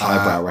most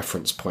highbrow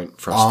reference point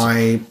for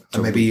us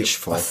to maybe reach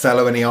for.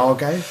 Othello and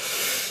Iago.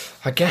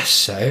 I guess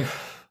so.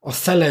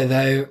 Othello,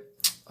 though,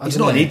 He's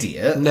not an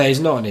idiot. No, he's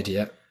not an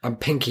idiot. And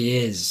Pinky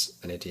is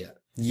an idiot.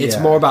 Yeah. It's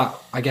more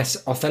about, I guess,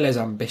 Othello's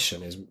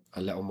ambition is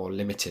a little more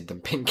limited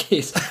than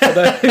Pinky's,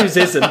 although whose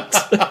isn't?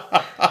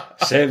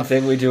 Same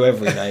thing we do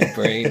every night,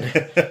 Brain.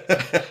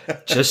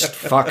 Just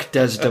fuck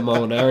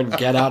Desdemona and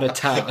get out of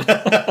town.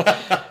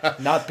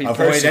 Not be Avoid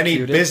persecuted.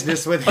 any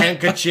business with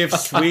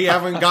handkerchiefs. We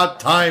haven't got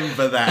time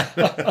for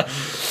that.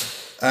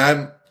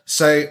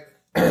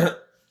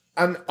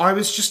 And I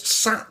was just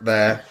sat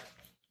there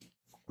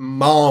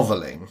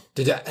marveling.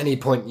 Did at any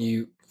point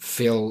you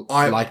feel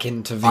like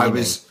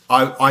intervening?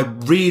 I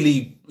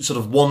really sort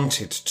of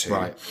wanted to.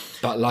 Right.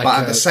 But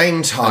at the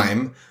same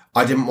time,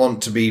 I didn't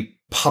want to be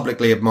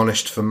publicly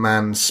admonished for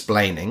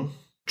mansplaining.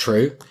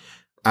 True.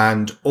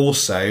 And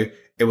also,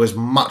 it was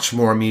much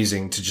more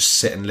amusing to just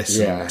sit and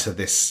listen to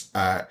this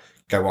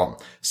go on.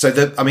 So,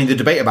 the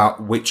debate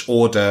about which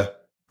order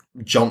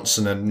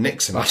Johnson and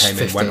Nixon came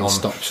in went on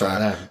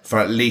for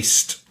at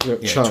least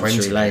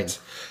 20 minutes.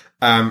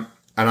 And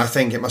I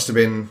think it must have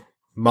been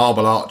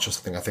Marble Arch or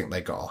something. I think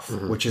they got off,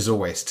 which is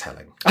always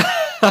telling.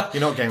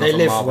 You're not getting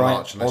off a Marble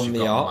Arch unless you've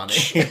got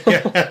the money.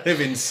 Yeah, live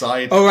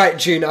inside. All right,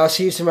 June, I'll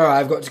see you tomorrow.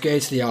 I've got to go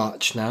to the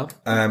Arch now.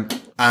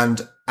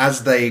 And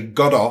as they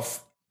got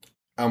off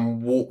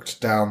and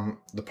walked down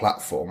the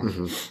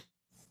platform,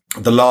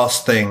 the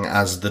last thing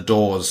as the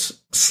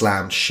doors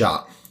slammed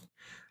shut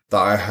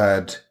that I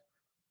heard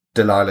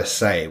Delilah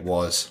say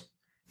was,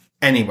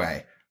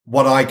 anyway,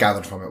 what I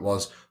gathered from it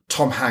was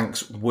Tom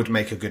Hanks would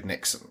make a good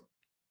Nixon.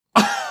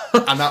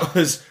 And that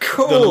was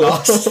the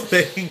last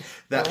thing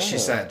that she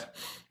said.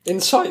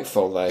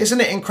 Insightful, though.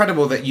 Isn't it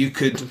incredible that you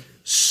could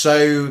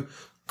so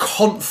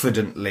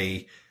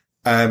confidently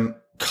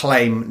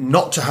claim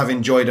not to have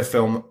enjoyed a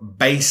film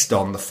based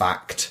on the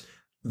fact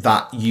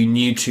that you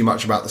knew too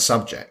much about the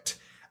subject,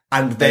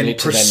 and then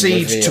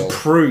proceed to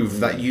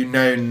prove that you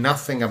know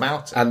nothing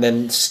about it, and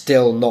then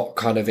still not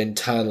kind of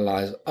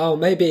internalize, oh,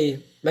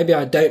 maybe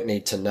I don't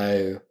need to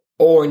know,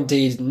 or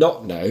indeed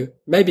not know.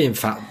 Maybe, in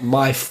fact,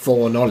 my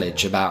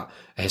foreknowledge about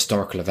a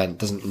historical event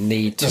doesn't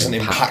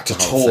impact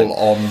at all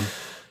on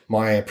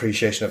my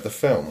appreciation of the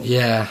film.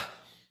 Yeah.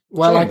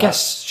 Well, I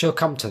guess she'll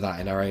come to that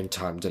in her own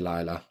time,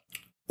 Delilah.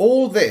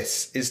 All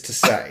this is to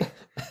say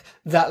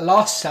that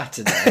last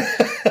Saturday,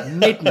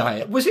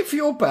 midnight. Was it for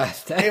your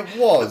birthday? It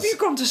was. Have you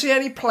gone to see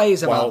any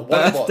plays about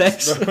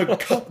birthdays?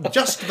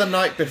 Just the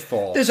night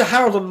before. There's a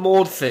Harold and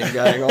Maude thing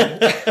going on.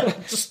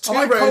 Just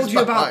I two rows told you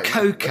about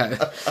behind. Coco.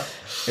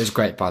 It was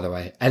great, by the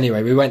way.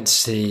 Anyway, we went to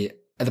see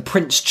the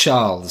Prince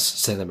Charles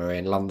Cinema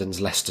in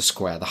London's Leicester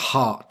Square, the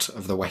heart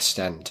of the West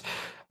End.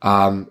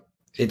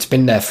 It's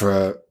been there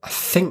for, I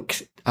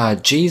think,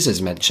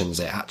 Jesus mentions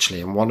it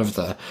actually in one of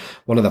the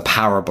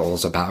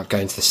parables about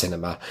going to the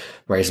cinema,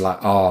 where he's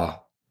like,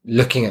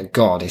 looking at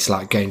God, it's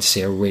like going to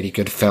see a really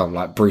good film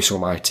like Bruce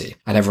Almighty.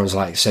 And everyone's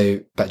like,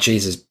 but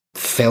Jesus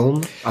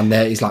film? And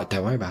there he's like,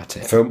 don't worry about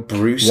it. Film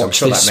Bruce, I'm Watch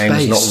sure this that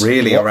name's space. not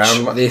really Watch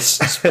around. this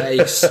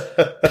space,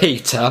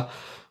 Peter.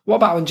 What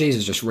about when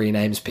Jesus just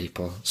renames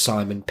people?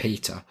 Simon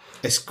Peter.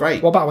 It's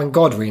great. What about when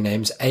God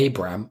renames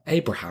Abraham?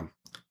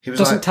 He was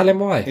Doesn't like, tell him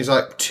why. He's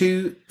like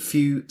too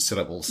few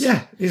syllables.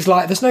 Yeah, he's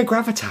like, there's no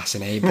gravitas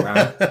in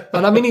Abraham.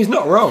 And I mean, he's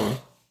not wrong,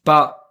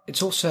 but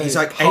it's also He's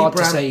like, hard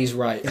Abraham, to say he's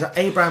right. He's like,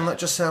 Abraham, that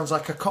just sounds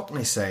like a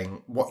Cockney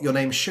saying what your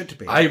name should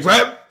be.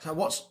 Abraham! So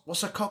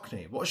what's a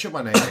Cockney? What should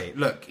my name be?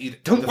 Look,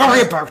 Don't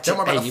worry about it, Don't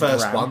worry about the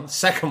first Abraham. one.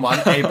 Second one,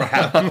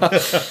 Abraham.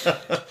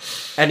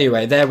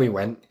 Anyway, there we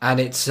went, and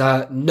it's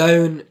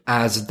known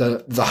as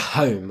the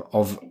home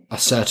of a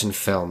certain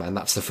film, and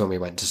that's the film we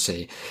went to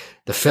see.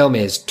 The film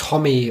is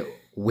Tommy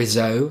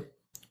Wiseau,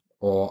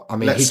 or I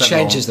mean, he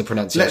changes the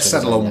pronunciation. Let's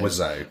settle on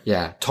Wiseau.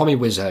 Yeah, Tommy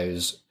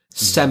Wiseau's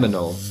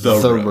seminal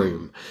The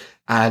Room.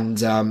 And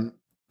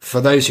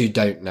for those who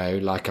don't know,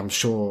 like I'm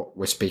sure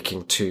we're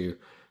speaking to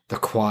the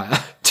choir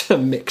to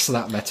mix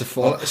that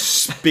metaphor.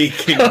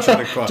 Speaking to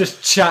the choir.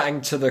 Just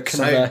chatting to the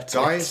converted.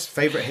 So, guys,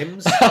 favourite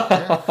hymns?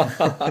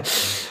 Yeah.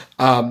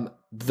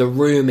 The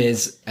Room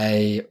is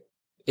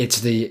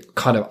it's the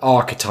kind of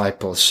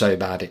archetypal so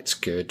bad it's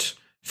good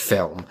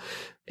film.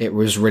 It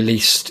was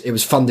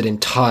funded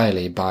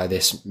entirely by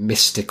this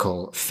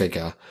mystical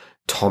figure,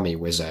 Tommy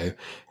Wiseau,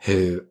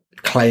 who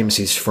claims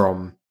he's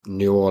from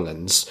New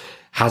Orleans,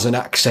 has an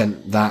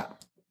accent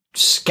that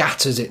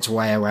scatters its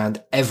way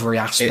around every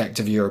aspect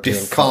of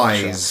European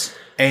culture. Defies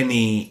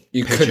any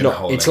You could not.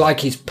 pigeonholing. It's like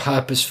he's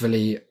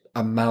purposefully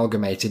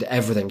amalgamated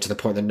everything to the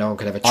point that no one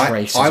could ever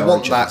trace I his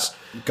want origins.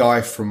 that guy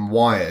from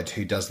Wired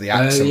who does the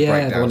accent yeah, the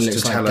one breakdowns that to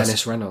looks like tell Dennis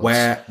us Reynolds.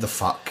 where the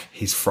fuck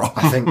he's from.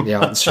 I think the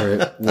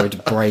answer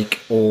would break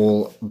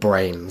all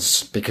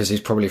brains because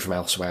he's probably from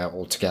elsewhere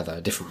altogether,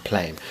 a different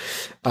plane.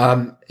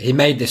 He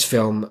made this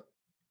film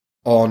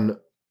on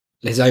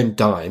his own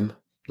dime,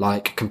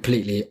 like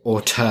completely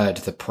auteured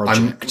the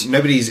project.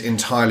 Nobody's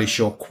entirely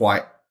sure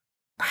quite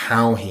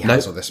how he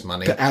has all this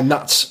money. And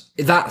that's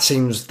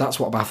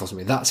what baffles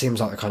me. That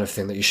seems like the kind of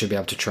thing that you should be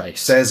able to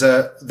trace.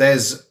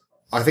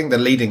 I think the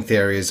leading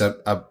theory is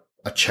a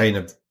chain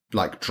of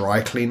like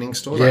dry cleaning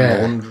stores, like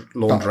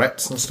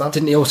laundrettes and stuff.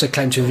 Didn't he also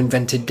claim to have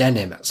invented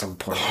denim at some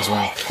point as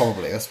well?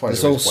 Probably. That's why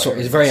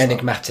He's very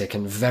enigmatic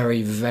and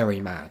very, very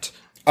mad.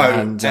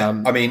 I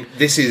mean,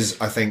 this is,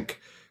 I think,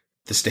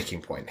 the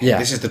sticking point. Yeah.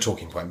 This is the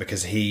talking point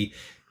because he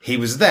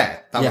was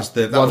there. That was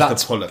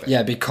the pull of it.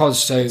 Yeah,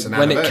 because when it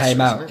anniversary, came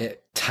out, isn't it?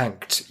 it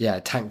tanked. Yeah,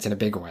 it tanked in a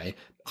big way.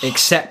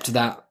 Except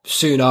that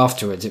soon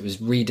afterwards, it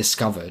was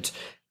rediscovered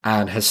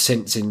and has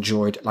since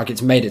enjoyed, like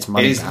it's made its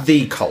money It is back.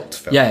 the cult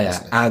film.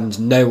 Isn't it? And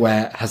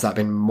nowhere has that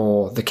been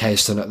more the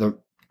case than at the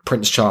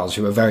Prince Charles,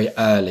 who were very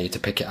early to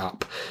pick it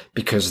up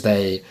because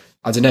I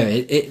don't know,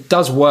 it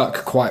does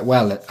work quite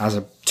well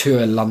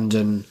to a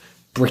London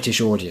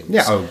British audience.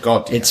 Yeah. Oh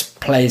God. Yeah. It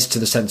plays to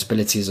the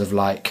sensibilities of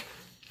like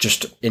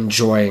just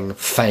enjoying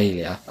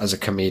failure as a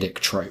comedic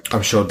trope.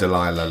 I'm sure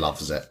Delilah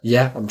loves it.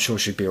 Yeah, I'm sure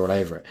she'd be all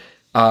over it.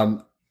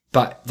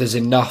 But there's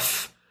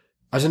enough.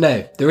 I don't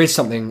know. There is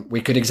something,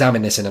 we could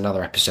examine this in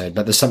another episode,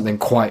 but there's something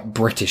quite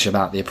British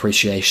about the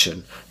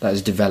appreciation that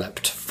has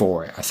developed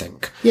for it, I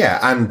think. Yeah,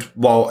 and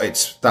while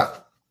it's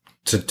that,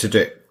 to do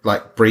it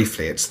like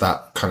briefly, it's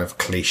that kind of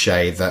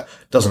cliche that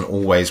doesn't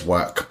always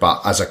work, but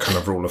as a kind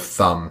of rule of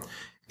thumb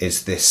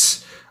is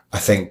this, I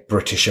think,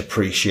 British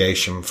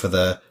appreciation for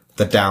the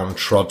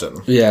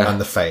downtrodden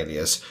and the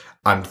failures,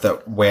 and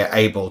that we're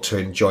able to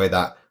enjoy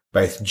that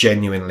both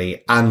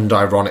genuinely and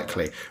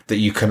ironically, that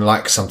you can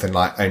like something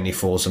like Only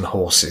Fools and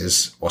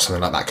Horses or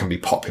something like that can be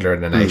popular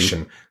in a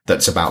nation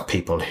that's about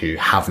people who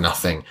have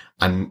nothing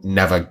and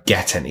never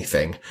get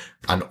anything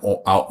and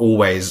are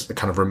always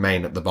kind of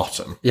remain at the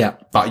bottom. Yeah.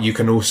 But you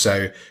can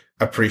also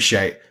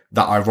appreciate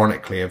that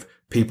ironically of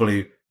people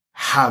who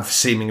have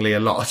seemingly a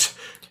lot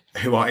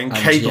who are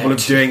incapable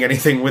of doing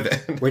anything with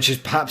it. Which is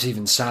perhaps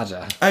even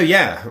sadder. Oh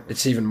yeah.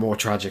 It's even more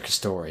tragic a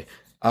story.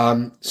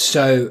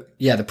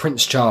 The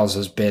Prince Charles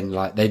has been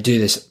like, they do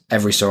this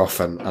every so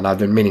often and I've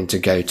been meaning to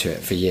go to it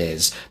for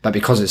years, but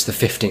because it's the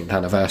 15th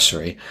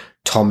anniversary,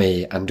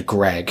 Tommy and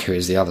Greg, who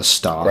is the other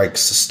star. Greg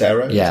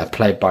Sestero? Yeah,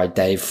 played by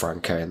Dave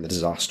Franco in The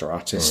Disaster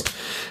Artist,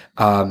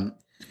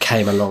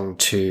 came along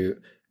to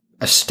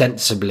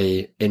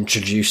ostensibly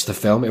introduce the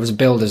film. It was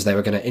billed as they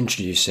were going to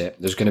introduce it.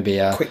 There's going to be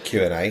a quick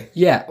Q&A.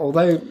 Yeah,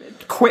 although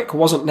quick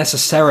wasn't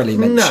necessarily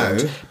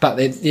mentioned, No. but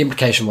the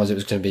implication was it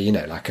was going to be,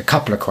 like a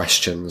couple of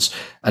questions,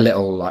 a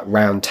little like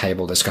round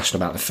table discussion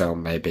about the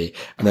film maybe,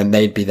 and then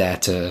they'd be there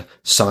to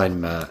sign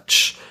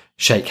merch,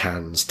 shake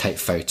hands, take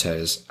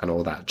photos and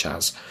all that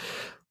jazz.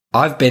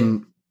 I've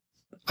been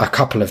a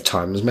couple of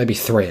times, maybe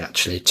 3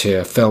 actually, to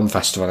a film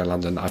festival in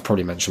London that I've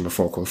probably mentioned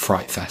before called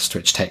Fright Fest,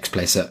 which takes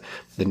place at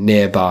the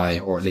nearby,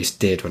 or at least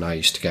did when I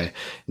used to go,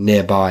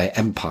 nearby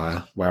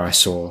Empire, where I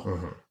saw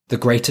The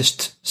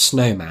Greatest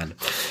Snowman.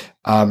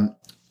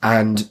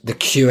 And the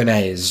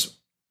Q&As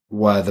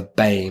were the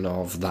bane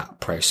of that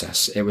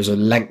process. It was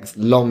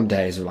long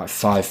days of like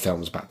 5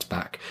 films back to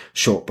back,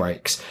 short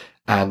breaks.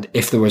 And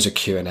if there was a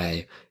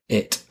Q&A,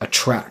 it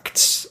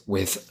attracts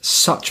with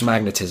such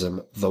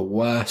magnetism the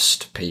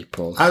worst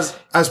people.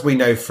 As we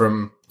know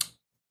from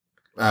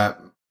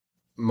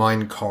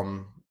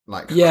Minecon,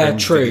 like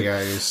cringe true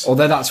videos.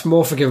 Although that's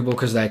more forgivable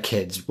because they're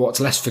kids.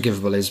 What's less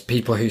forgivable is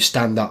people who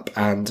stand up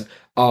and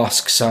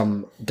ask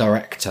some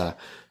director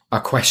a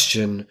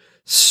question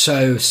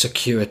so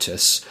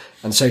circuitous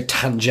and so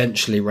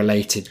tangentially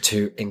related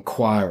to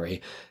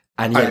inquiry,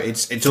 and yet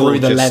it's through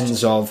the just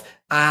lens of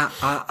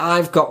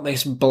I've got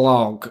this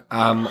blog.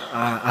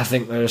 I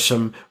think there are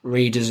some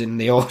readers in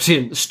the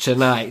audience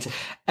tonight.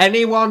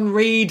 Anyone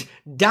read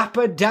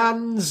Dapper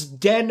Dan's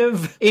Den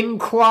of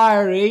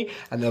Inquiry?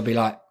 And they'll be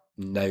like,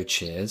 no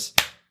cheers.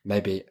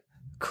 Maybe,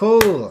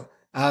 cool.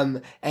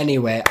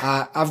 Anyway,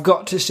 I've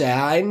got to say,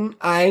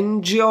 I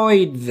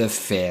enjoyed the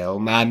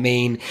film. I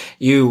mean,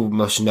 you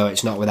must know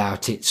it's not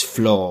without its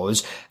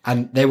flaws.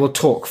 And they will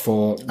talk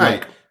for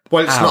like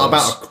well, it's hours. not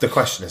about the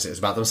question, is it? It's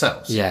about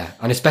themselves. Yeah,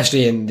 and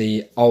especially in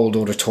the old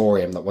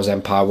auditorium that was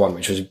Empire One,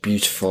 which was a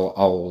beautiful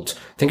old,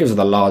 I think it was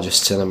the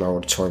largest cinema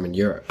auditorium in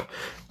Europe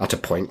at a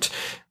point.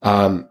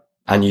 And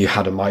you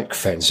had a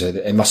microphone, so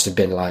it must have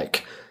been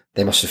like,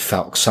 they must have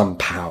felt some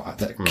power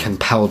that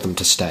compelled them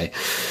to stay.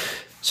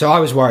 So I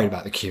was worried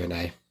about the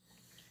Q&A,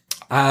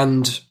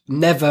 and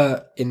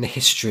never in the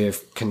history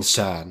of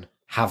Concern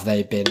have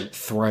they been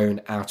thrown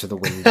out of the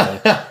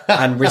window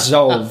and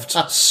resolved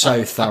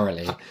so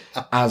thoroughly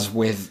as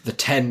with the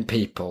 10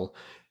 people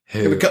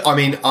who...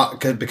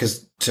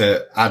 Because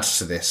to add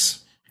to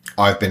this,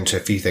 I've been to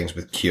a few things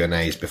with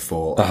Q&As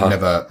before,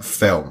 never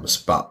films,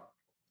 but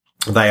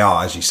they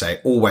are, as you say,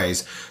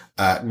 always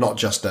not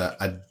just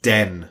a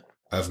den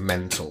of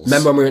mentals.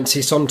 Remember when we went to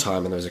see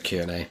Sondheim and there was a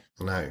Q&A?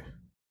 No.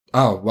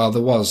 Oh, well,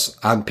 there was,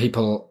 and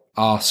people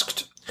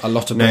asked a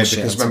lot of bullshit.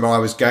 No, because remember I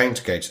was going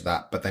to go to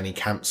that, but then he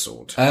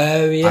cancelled.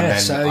 Oh,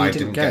 yes. And then I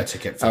didn't get a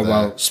ticket for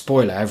well,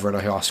 spoiler,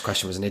 everyone who asked a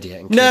question was an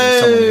idiot,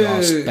 including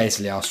someone who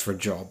basically asked for a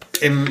job.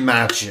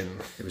 Imagine.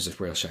 It was a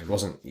real shame. It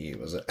wasn't you,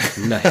 was it?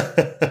 No.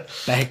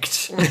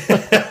 Begged.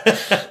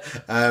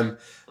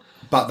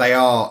 But they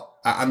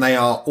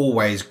are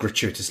always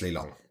gratuitously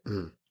long.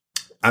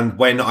 And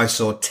when I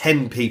saw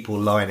 10 people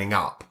lining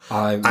up,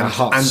 and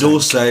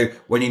also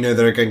when you know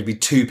there are going to be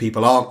 2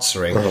 people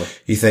answering,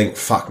 you think,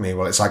 fuck me,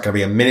 well, it's like going to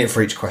be a minute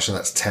for each question,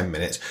 that's 10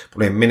 minutes,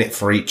 probably a minute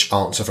for each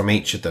answer from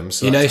each of them.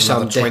 So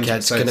some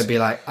dickhead's going to be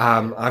like,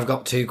 I've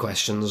got 2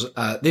 questions.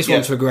 This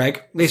one's for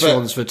Greg, this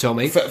one's for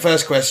Tommy.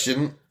 First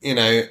question,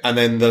 and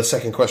then the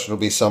second question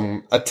will be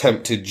some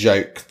attempted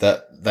joke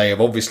that they have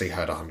obviously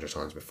heard 100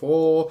 times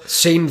before.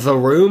 Seen The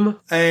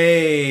Room?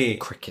 Hey!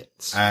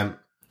 Crickets.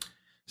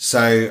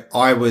 So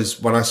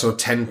when I saw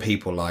 10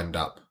 people lined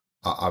up,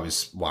 I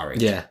was worried.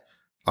 Yeah.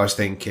 I was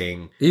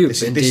thinking... You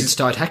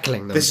started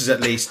heckling them. This is at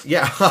least...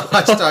 Yeah,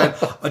 I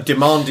started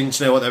demanding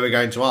to know what they were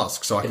going to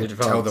ask so I could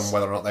tell them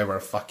whether or not they were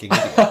a fucking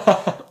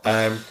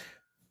idiot.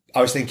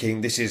 I was thinking,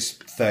 this is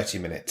 30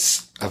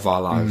 minutes... Of our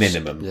lives.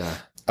 Minimum. Yeah.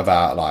 Of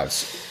our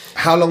lives.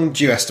 How long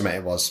do you estimate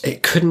it was?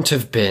 It couldn't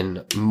have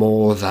been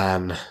more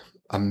than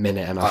a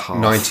minute and a half.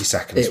 90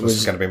 seconds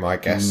was going to be my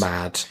guess.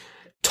 Mad.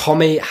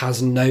 Tommy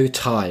has no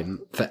time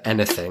for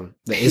anything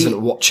that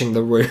isn't watching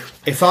The Room.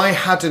 If I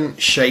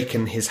hadn't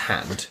shaken his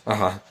hand,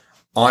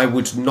 I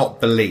would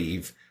not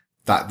believe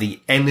that the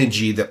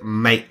energy that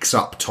makes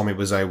up Tommy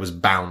Wiseau was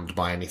bound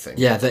by anything.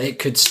 Yeah, that it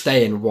could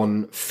stay in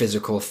one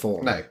physical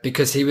form. No.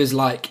 Because he was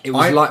like, it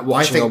was like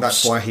watching I think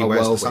that's why he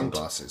wears the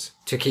sunglasses.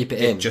 To keep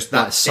it in. Just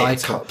that like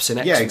Cyclops in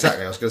X-Men. Yeah,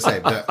 exactly. I was going to say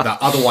that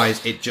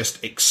otherwise it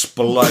just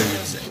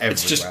explodes everywhere.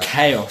 It's just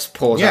chaos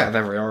pours out of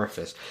every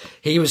orifice.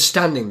 He was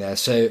standing there,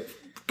 so...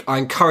 I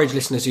encourage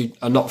listeners who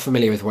are not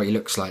familiar with what he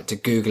looks like to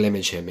Google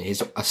image him.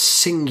 He's a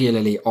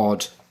singularly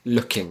odd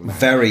looking man.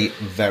 Very,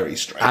 very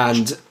strange.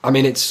 And I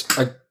mean, it's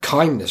a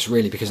kindness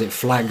really, because it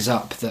flags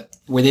up that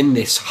within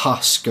this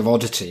husk of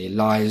oddity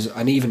lies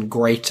an even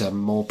greater,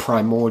 more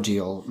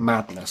primordial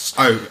madness.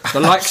 Oh, the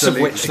likes of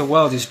which the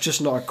world is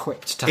just not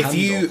equipped to handle. If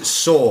you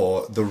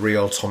saw the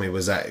real Tommy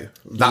Wiseau,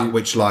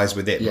 which lies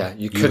within,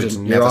 you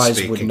couldn't. Your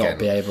eyes would not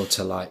be able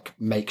to like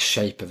make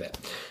shape of it.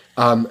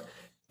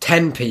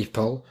 10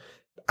 people.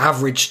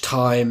 Average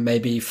time,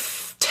 maybe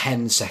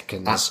 10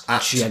 seconds,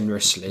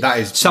 generously. That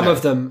is some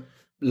of them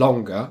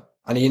longer,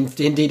 And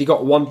he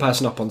got one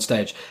person up on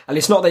stage. And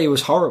it's not that he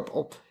was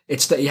horrible.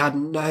 It's that he had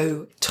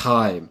no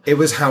time. It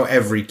was how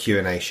every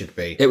Q&A should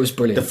be. It was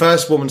brilliant. The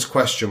first woman's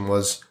question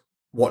was,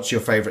 what's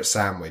your favourite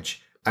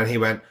sandwich? And he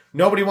went,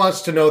 nobody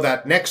wants to know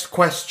that. Next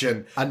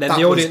question. And then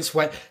the audience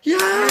went,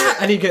 yeah!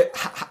 And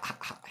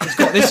he's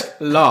got this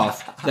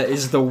laugh that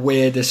is the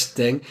weirdest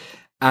thing.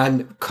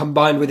 And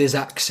combined with his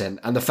accent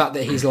and the fact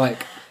that he's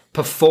like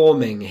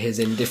performing his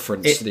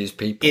indifference to these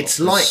people. It's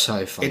like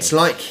so funny. It's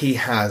like he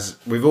has,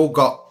 we've all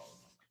got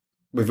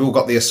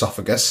the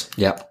esophagus.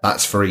 Yeah.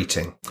 That's for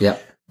eating. Yeah.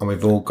 And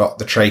we've all got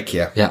the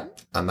trachea. Yeah.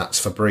 And that's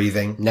for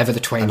breathing. Never the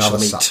twain shall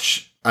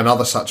meet. And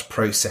other such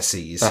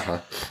processes.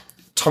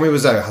 Tommy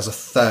Wiseau has a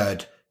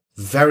third,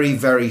 very,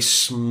 very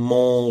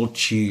small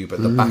tube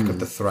at the back of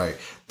the throat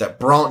that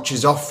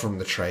branches off from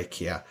the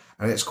trachea,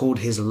 and it's called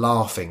his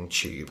laughing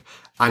tube.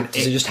 And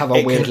Does it just have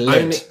a weird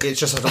lid? It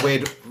just has a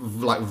weird,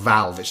 like,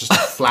 valve. It's just a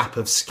flap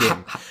of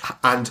skin.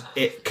 And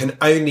it can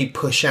only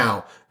push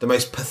out the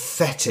most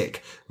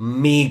pathetic,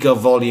 meagre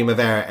volume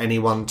of air at any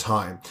one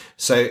time.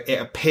 So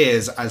it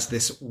appears as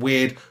this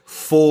weird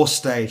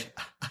 4-stage...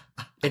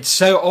 It's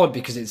so odd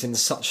because it's in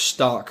such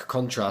stark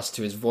contrast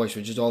to his voice,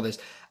 which is all this,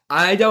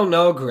 I don't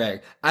know,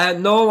 Greg.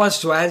 No one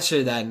wants to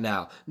answer that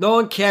now. No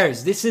one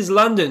cares. This is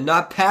London,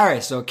 not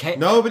Paris, okay?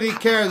 Nobody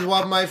cares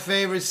what my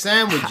favourite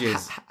sandwich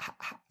is.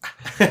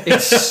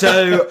 It's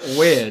so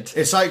weird.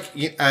 It's like,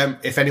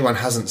 if anyone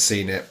hasn't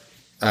seen it,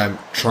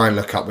 try and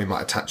look up. We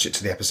might attach it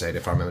to the episode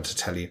if I remember to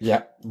tell you.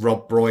 Yeah.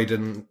 Rob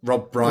Brydon's Man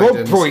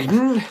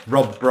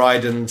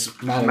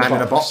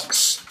in a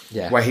Box.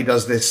 Yeah. Where he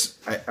does this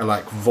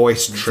like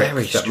voice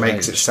trick that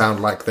makes it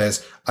sound like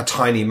there's a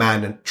tiny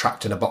man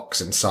trapped in a box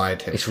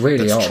inside him. It's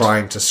really that's odd.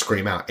 Trying to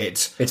scream out.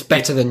 It's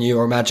better than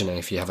you're imagining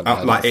if you haven't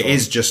heard like it it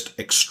is just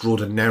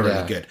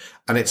extraordinarily good.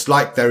 And it's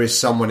like there is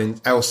someone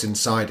else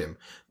inside him.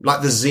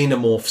 Like the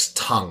xenomorph's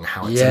tongue,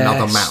 how it's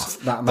another mouth.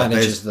 That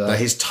manages that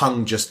his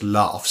tongue just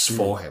laughs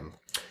for him.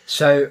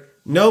 So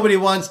nobody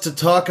wants to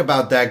talk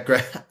about that,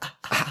 Greg.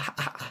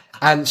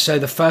 And so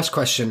the first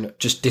question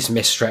just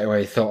dismissed straight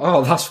away. He thought,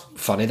 oh, that's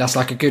funny. That's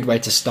like a good way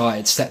to start.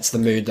 It sets the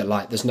mood that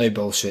like there's no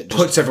bullshit. Just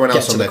puts everyone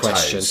else get on to their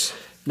question. toes.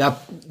 Now,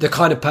 the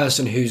kind of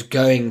person who's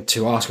going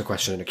to ask a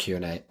question in a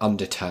Q&A,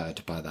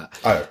 undeterred by that.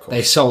 Oh, of course.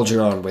 They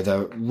soldier on with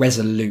a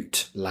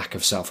resolute lack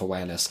of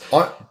self-awareness.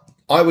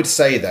 I would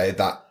say, though,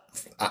 that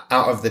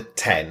out of the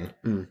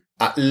 10,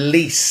 at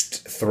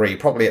least 3,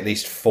 probably at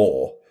least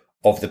 4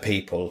 of the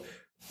people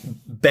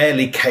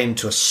barely came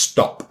to a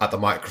stop at the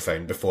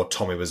microphone before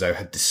Tommy Wiseau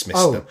had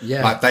dismissed them.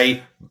 Yeah.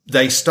 Like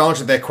they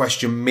started their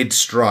question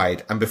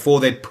mid-stride, and before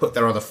they'd put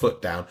their other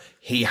foot down,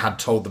 he had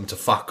told them to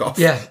fuck off.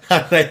 Yeah.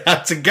 And they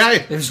had to go.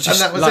 It was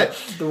just and that was like,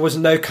 it. there was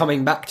no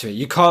coming back to it.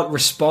 You can't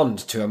respond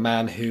to a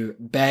man who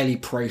barely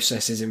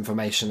processes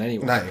information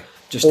anyway. No.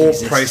 Just or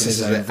exists in processes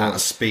his own it at a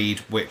voice. speed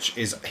which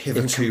is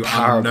hitherto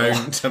Incomparable.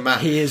 unknown to man.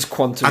 He is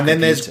quantum And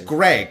then there's computing.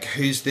 Greg,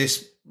 who's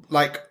this,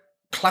 like,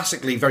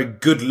 classically very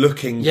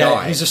good-looking guy.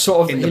 Yeah, he's a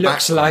sort of, in he the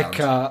looks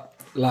background.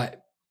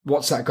 like,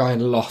 what's that guy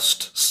in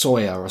Lost?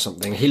 Sawyer or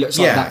something. He looks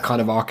like that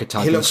kind of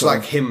archetype. He looks sort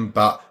like of, him,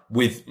 but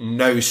with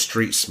no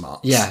street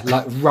smarts. yeah,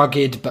 like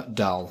rugged but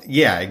dull.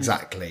 Yeah,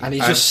 exactly. And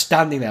he's just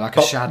standing there like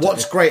a but shadow.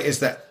 what's great is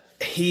that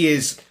he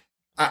is,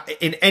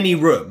 in any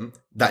room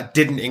that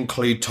didn't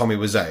include Tommy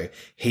Wiseau,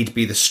 he'd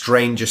be the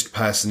strangest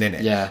person in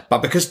it. Yeah.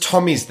 But because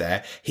Tommy's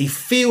there, he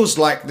feels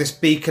like this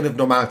beacon of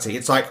normality.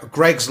 It's like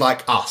Greg's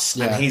like us,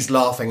 Yeah. and he's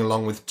laughing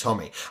along with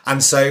Tommy.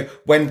 And so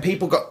when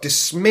people got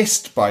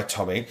dismissed by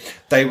Tommy,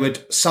 they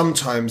would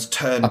sometimes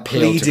turn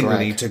Appeal to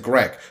pleadingly to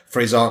Greg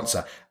for his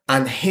answer.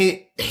 And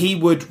he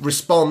would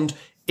respond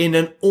in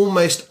an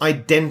almost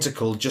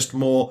identical, just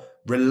more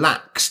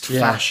relaxed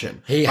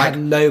fashion. He Like,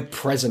 had no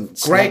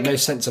presence, like, no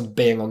sense of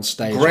being on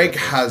stage. Greg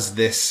has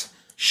this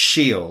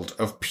shield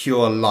of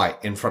pure light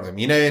in front of him.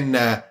 You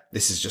know,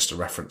 this is just a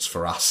reference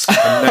for us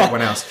and no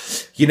one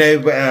else. You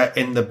know,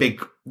 in the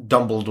big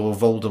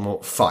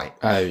Dumbledore-Voldemort fight.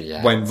 Oh,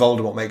 yeah. When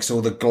Voldemort makes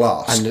all the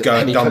glass and go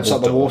at he Dumbledore. puts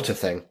up the water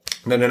thing.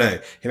 No.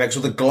 He makes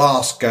all the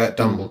glass go at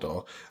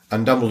Dumbledore,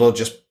 and Dumbledore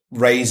just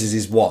raises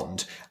his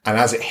wand, and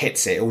as it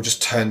hits it, it all just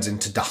turns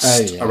into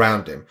dust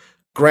around him.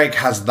 Greg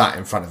has that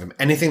in front of him.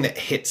 Anything that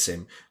hits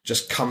him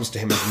just comes to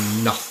him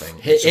as nothing.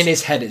 In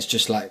his head, it's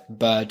just like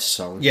bird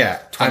song. Yeah.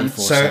 And 24/7.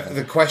 so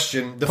the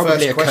Probably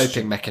first a question,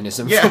 coping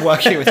mechanism for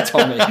working with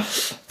Tommy.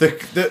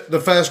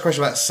 the first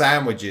question about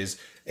sandwiches,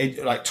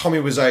 like Tommy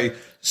Wiseau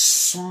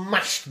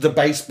smashed the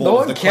baseball. No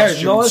of one the cares.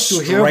 question No one wants to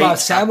hear straight about at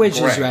sandwiches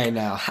Greg. right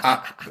now.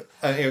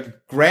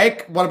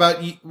 Greg, what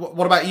about you?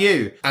 What about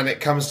you? And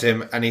it comes to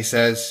him, and he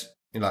says,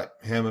 "You're like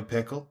ham and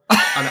pickle,"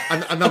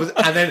 and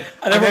then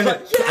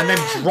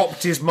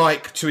dropped his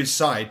mic to his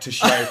side to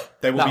show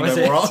there will be no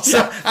more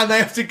answer, and they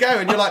have to go.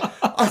 And you're like,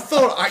 I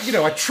thought,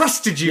 I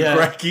trusted you,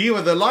 Greg. You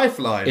were the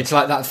lifeline. It's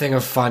like that thing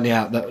of finding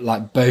out that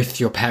like both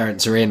your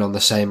parents are in on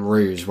the same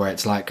ruse, where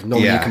it's like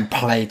normally you can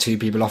play two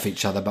people off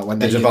each other, but when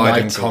they're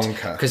divide and united,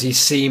 conquer. because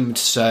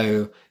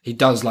he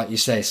does, like you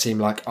say, seem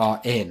like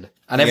are in,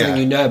 and everything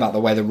you know about the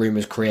way the room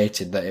was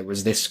created, that it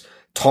was this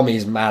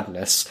Tommy's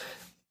madness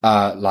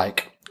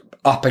like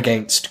up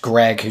against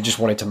Greg, who just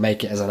wanted to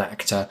make it as an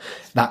actor,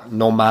 that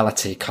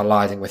normality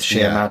colliding with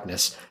sheer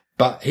madness.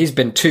 But he's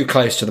been too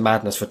close to the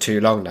madness for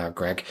too long now,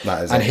 Greg.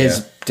 That is and it,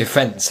 his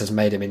defence has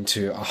made him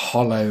into a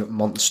hollow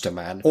monster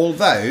man.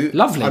 Although,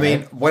 lovely. I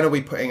mean, when are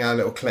we putting our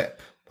little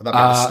clip? Will that be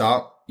at the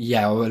start?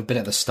 Yeah, well, it would have been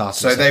at the start.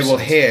 So they will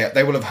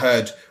have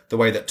heard the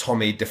way that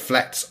Tommy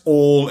deflects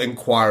all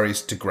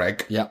inquiries to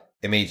Greg.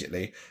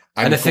 Immediately.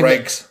 And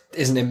Greg's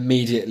isn't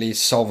immediately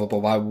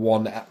solvable by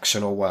one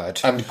action or word.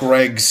 And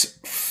Greg's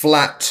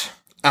flat,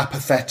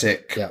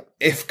 apathetic,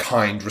 if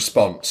kind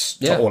response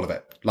to all of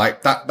it.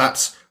 Like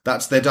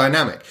that's their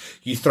dynamic.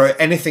 You throw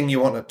anything you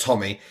want at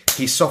Tommy,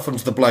 he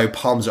softens the blow,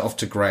 palms it off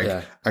to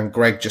Greg, and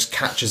Greg just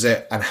catches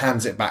it and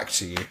hands it back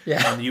to you.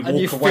 Yeah. And you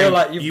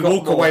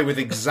walk away with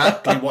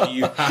exactly what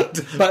you had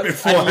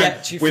before. And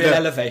yet you feel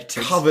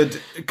elevated.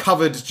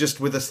 Covered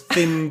just with a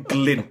thin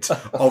glint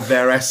of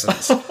their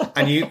essence.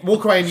 And you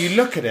walk away and you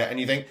look at it and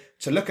you think,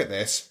 to look at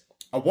this,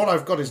 what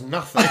I've got is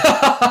nothing,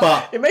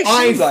 but it makes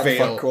you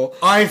like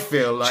I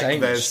feel like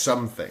there's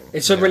something.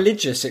 It's a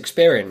religious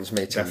experience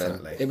meeting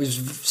Definitely. them. It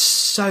was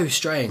so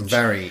strange.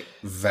 Very,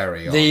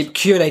 very odd. The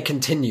Q&A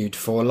continued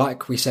for,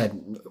 like we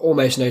said,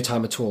 almost no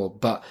time at all,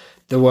 but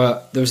there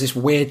was this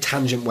weird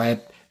tangent where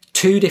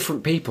two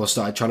different people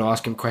started trying to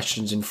ask him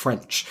questions in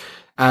French.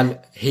 And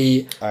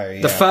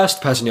the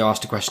first person who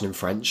asked a question in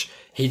French,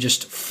 he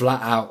just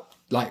flat out,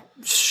 like,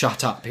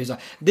 shut up. He was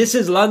like, this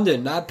is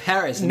London, not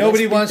Paris.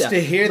 Nobody wants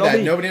to hear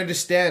that. Nobody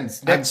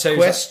understands. Next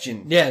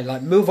question.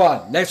 Like, move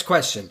on. Next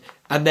question.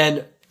 And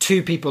then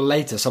 2 people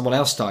later, someone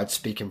else started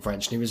speaking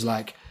French. And he was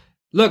like,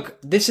 look,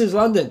 this is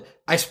London.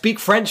 I speak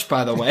French,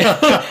 by the way.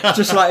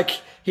 Just like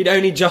he'd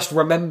only just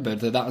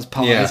remembered that was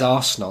part of his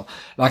arsenal.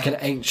 Like an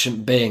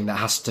ancient being that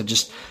has to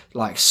just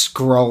like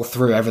scroll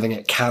through everything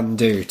it can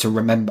do to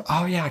remember,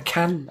 oh yeah, I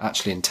can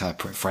actually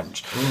interpret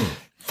French.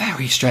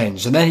 Very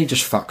strange. And then he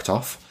just fucked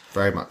off.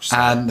 Very much so.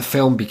 And the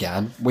film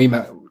began. We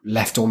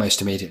left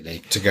almost immediately.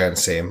 To go and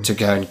see him. To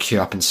go and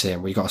queue up and see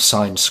him. We got a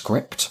signed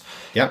script.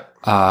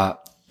 Yep.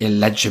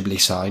 Illegibly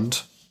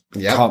signed.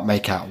 Yep. Can't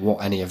make out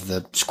what any of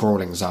the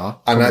scrawlings are.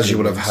 And as you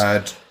will have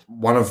heard,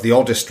 one of the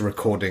oddest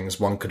recordings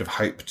one could have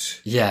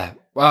hoped. Yeah.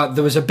 Well,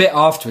 there was a bit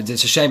afterwards.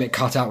 It's a shame it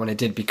cut out when it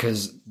did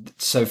because,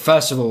 so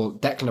first of all,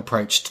 Declan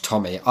approached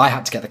Tommy. I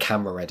had to get the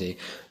camera ready.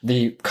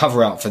 The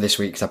cover art for this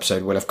week's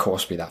episode will, of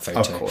course, be that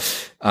photo. Of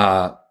course.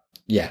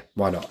 Yeah,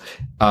 why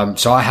not?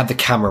 So I had the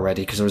camera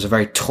ready because there was a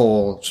very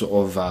tall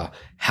sort of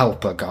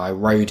helper guy,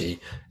 roadie,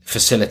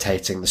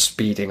 facilitating the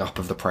speeding up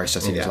of the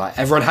process. He was like,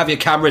 everyone have your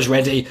cameras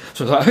ready.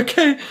 So I was like,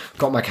 okay,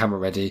 got my camera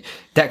ready.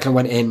 Declan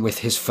went in with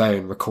his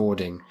phone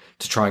recording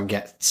to try and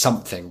get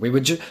something.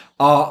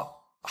 Our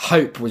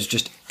hope was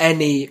just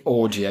any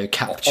audio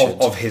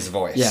captured. Of his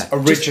voice. Yeah.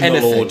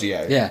 Original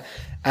audio. Yeah.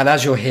 And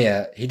as you'll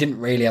hear, he didn't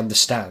really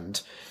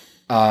understand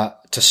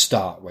to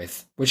start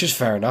with, which is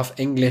fair enough.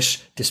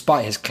 English,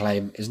 despite his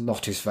claim, is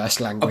not his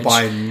first language.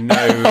 By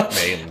no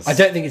means. I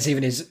don't think it's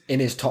even in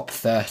his top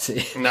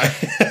 30. No.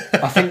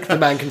 I think the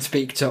man can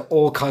speak to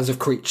all kinds of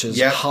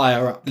creatures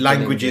higher up.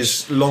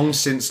 Languages long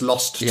since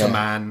lost to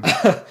man.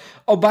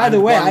 Oh, by the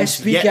way, I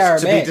speak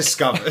Aramaic. To be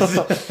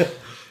discovered.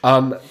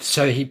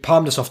 So he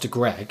palmed us off to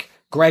Greg.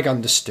 Greg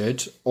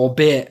understood,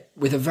 albeit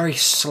with a very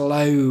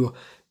slow,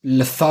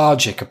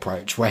 lethargic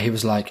approach where he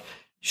was like,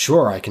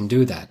 sure, I can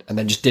do that. And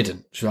then just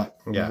didn't. She's like,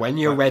 when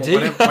you're ready.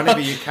 Whenever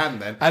you can,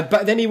 then.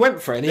 But then he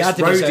went for it. And he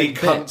added his own bit.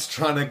 Cunt's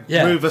trying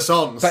to move us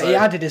on. But he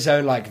added his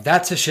own, like,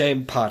 that's a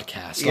shame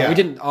podcast. Like, we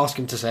didn't ask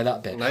him to say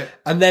that bit. No.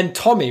 And then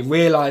Tommy,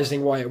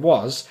 realising what it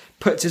was,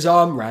 puts his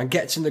arm around,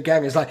 gets in the gang,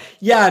 and is like,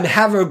 and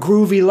have a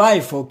groovy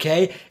life,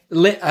 okay?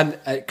 And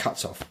it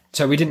cuts off.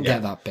 So we didn't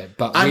get that bit,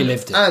 but we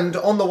lived it. And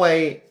on the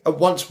way,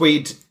 once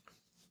we'd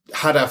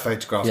had our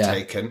photograph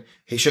taken,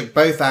 he shook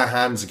both our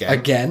hands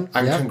again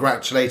and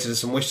congratulated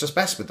us and wished us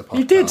best with the podcast.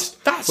 He did.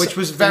 That's which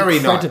was very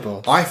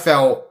incredible. Nice. I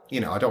felt, I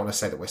don't want to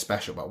say that we're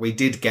special, but we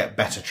did get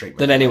better treatment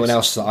than anyone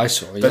else that I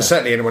saw. Than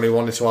certainly anyone who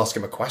wanted to ask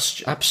him a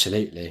question.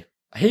 Absolutely.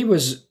 He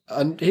was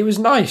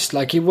nice.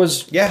 Like, he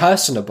was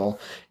personable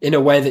in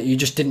a way that you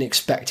just didn't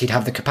expect he'd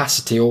have the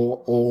capacity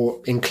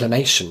or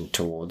inclination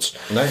towards.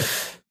 No.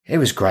 It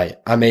was great.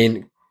 I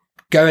mean,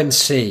 go and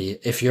see,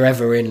 if you're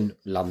ever in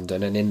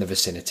London and in the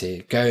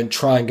vicinity, go and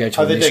try and go to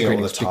one of these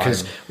screenings,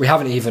 because we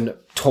haven't even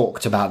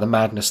talked about the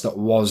madness that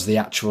was the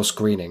actual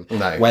screening,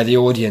 where the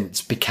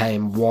audience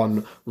became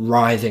one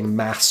writhing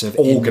mass of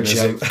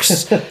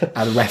in-jokes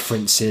and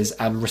references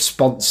and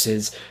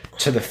responses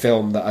to the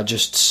film that are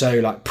just so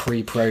like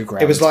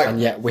pre-programmed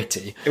and yet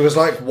witty. It was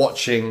like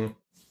watching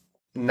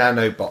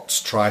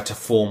nanobots try to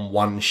form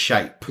one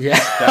shape. Yeah.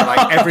 They're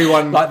like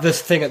everyone... like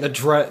this thing at the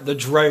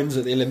drones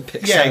at the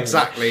Olympics. Yeah,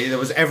 exactly. There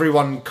was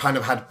everyone kind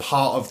of had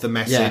part of the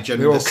message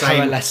and we were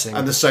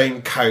the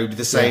same code,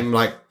 the same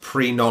like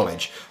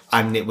pre-knowledge.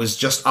 And it was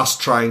just us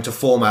trying to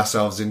form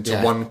ourselves into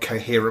one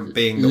coherent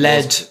being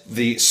that was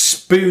the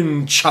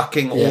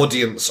spoon-chucking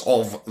audience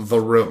of the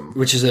room.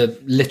 Which is a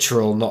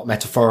literal, not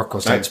metaphorical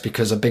sense,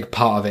 because a big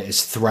part of it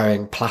is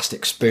throwing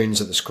plastic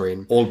spoons at the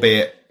screen.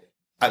 Albeit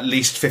at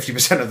least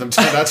 50% of them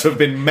turned out to have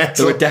been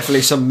metal. There were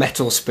definitely some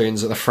metal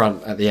spoons at the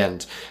front at the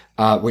end,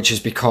 which is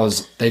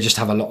because they just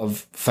have a lot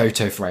of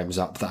photo frames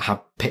up that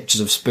have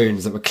pictures of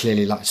spoons that were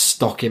clearly like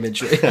stock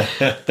imagery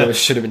that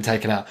should have been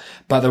taken out.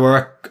 But there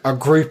were a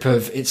group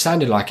of, it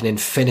sounded like an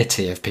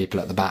infinity of people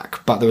at the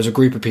back, but there was a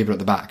group of people at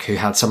the back who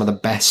had some of the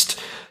best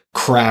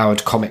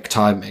crowd comic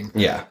timing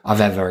I've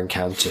ever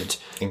encounred.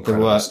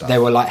 They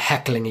were like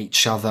heckling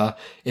each other.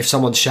 If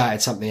someone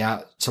shouted something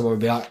out, someone would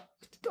be like,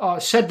 "Oh, I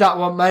said that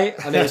one, mate,"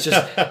 and it was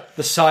just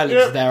the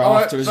silence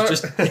thereafter was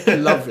just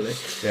lovely.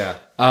 Yeah.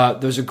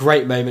 There was a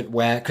great moment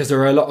where, because there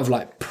were a lot of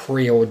like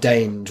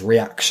preordained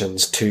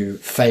reactions to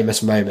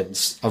famous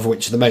moments, of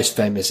which the most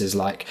famous is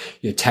like,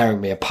 "You're tearing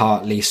me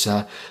apart,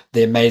 Lisa."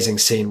 The amazing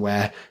scene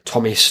where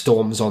Tommy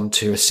storms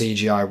onto a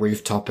CGI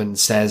rooftop and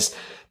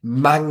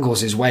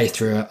mangles his way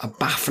through a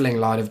baffling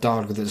line of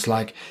dialogue that's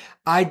like,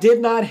 "I did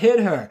not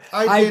hit her.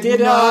 I did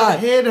not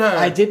hit her.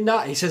 I did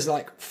not." He says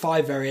like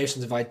 5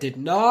 variations of "I did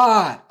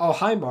not." Oh,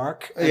 hi,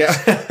 Mark. Yeah.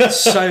 It's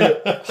so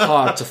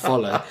hard to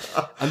follow,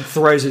 and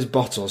throws his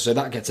bottle. So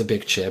that gets a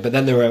big cheer. But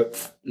then there were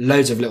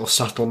loads of little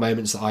subtle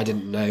moments that I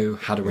didn't know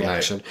had a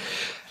reaction.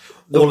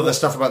 All of the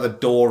stuff about the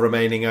door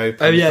remaining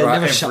open. Oh yeah, throughout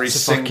never every shuts the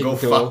single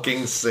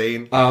fucking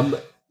scene.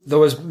 There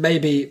was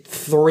maybe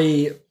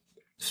 3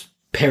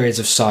 periods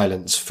of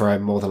silence for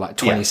more than like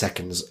 20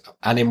 seconds,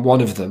 and in one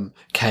of them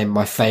came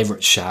my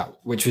favourite shout,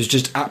 which was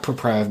just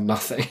apropos of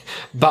nothing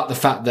but the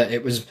fact that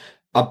it was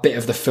a bit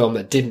of the film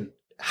that didn't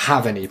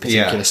have any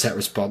particular set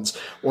response.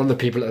 One of the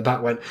people at the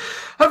back went,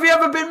 "Have you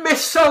ever been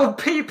missold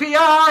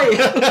PPI?"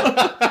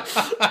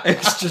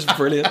 It was just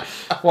brilliant.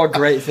 What a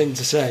great thing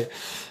to say.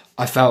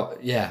 I felt,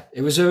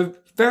 it was a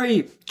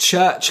very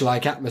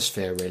church-like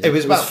atmosphere, really. It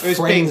was being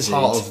frenzied.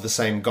 part of the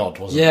same God,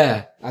 wasn't it?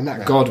 Yeah, and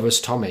that God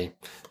was Tommy.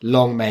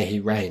 Long may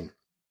he reign.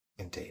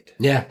 Indeed.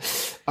 Yeah.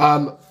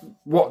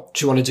 What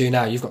do you want to do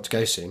now? You've got to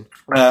go soon.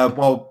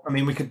 Well, I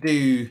mean, we could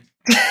do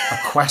a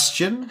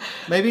question,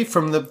 maybe,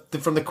 from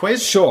the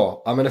quiz.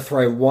 Sure. I'm going to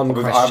throw one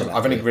question.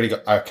 I've only really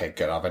got... Okay,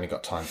 good. I've only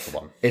got time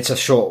for one. It's a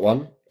short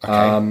one.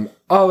 Okay.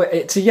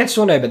 It's a yes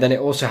or no, but then it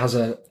also has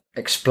a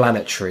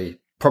explanatory...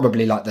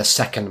 Probably like the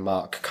second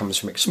mark comes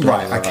from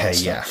explaining. Right, okay,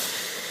 yeah.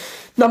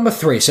 Number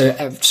 3.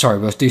 So, sorry,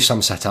 we'll do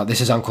some setup.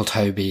 This is Uncle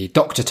Toby,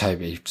 Dr.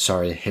 Toby,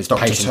 sorry, his Dr.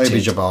 patented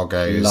Toby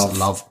Jabargo's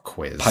love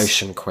quiz.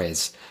 Potion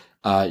quiz.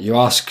 You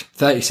ask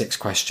 36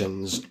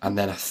 questions, and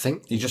then I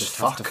think you just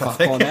have to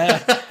fuck on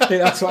air. I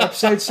think that's what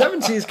episode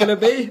 70 is going to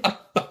be.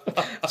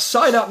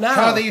 Sign up now.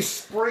 How are these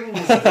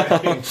springs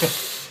going?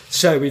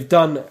 So we've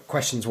done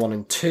questions 1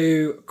 and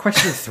 2.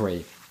 Question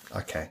 3.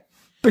 Okay.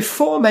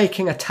 Before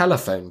making a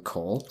telephone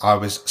call... I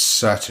was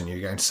certain you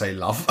were going to say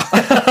love.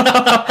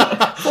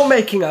 Before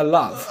making a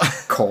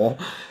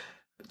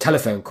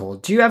telephone call,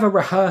 do you ever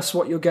rehearse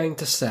what you're going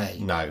to say?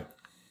 No.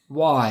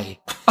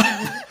 Why?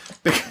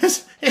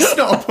 Because it's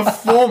not a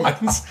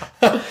performance.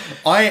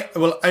 I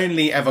will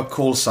only ever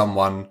call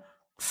someone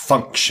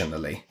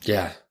functionally.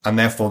 Yeah. And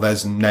therefore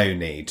there's no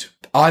need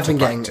I've been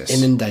practice.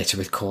 Getting inundated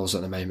with calls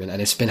at the moment,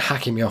 and it's been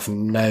hacking me off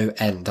no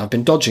end. I've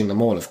been dodging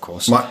them all, of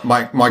course.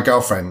 My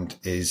girlfriend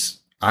is...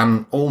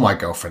 And all my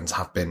girlfriends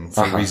have been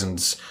for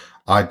reasons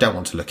I don't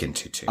want to look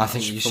into too much. I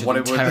think you should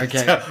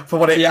interrogate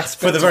for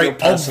the very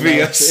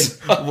obvious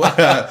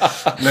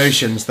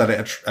notions that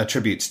it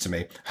attributes to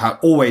me. Have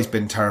always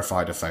been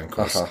terrified of phone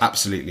calls.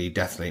 Absolutely,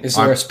 definitely. Is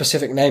there a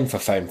specific name for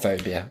phone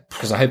phobia?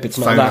 Because I hope it's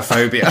not that.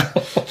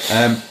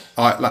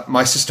 Phonophobia.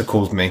 My sister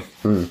called me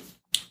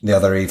the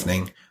other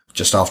evening,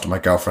 just after my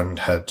girlfriend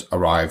had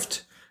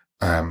arrived,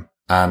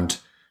 and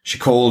she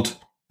called,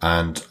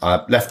 and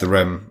I left the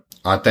room.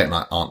 I don't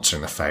like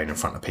answering the phone in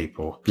front of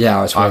people. Yeah,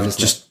 I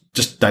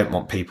just don't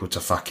want people to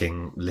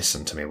fucking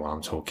listen to me while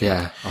I'm talking.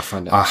 Yeah, I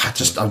find it.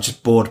 I'm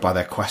just bored by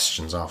their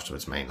questions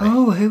afterwards, mainly.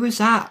 Oh, who was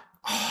that?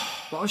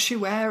 What was she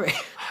wearing?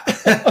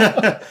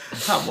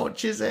 How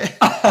much is it?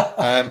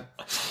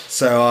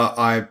 So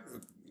I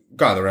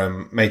got out of the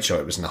room, made sure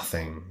it was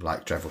nothing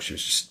like dreadful. She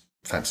was just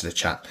fancied a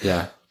chat.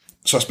 Yeah.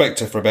 So I spoke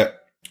to her for a bit.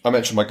 I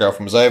mentioned my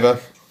girlfriend was over.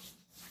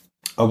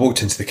 I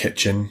walked into the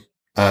kitchen.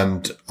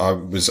 And I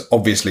was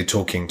obviously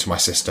talking to my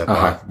sister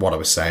about what I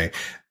was saying.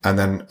 And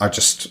then I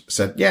just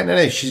said,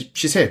 no,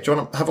 she's here. Do you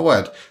want to have a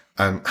word?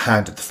 And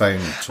handed the phone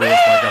towards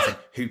my girlfriend,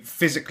 who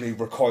physically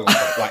recoiled,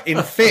 like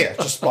in fear,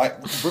 just like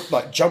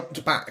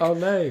jumped back. Oh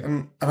no.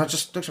 And I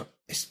just looked at her,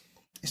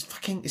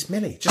 it's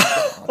Millie.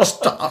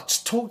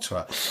 Just talk to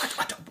her.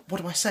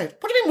 What do I say?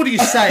 What do you mean, what do you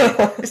say?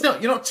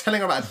 You're not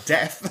telling her about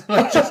death.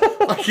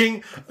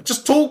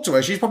 Just talk to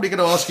her. She's probably going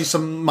to ask you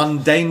some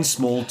mundane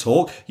small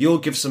talk. You'll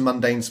give some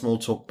mundane small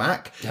talk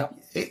back. Yep.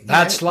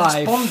 That's life.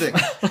 That's bonding.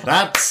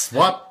 That's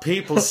what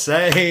people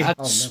say.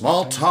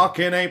 Small talk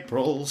in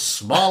April,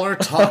 smaller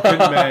talk in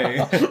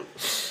May.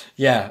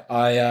 Yeah,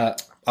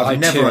 I've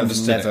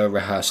never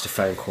rehearsed a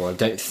phone call. I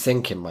don't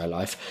think in my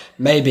life.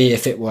 Maybe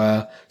if it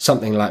were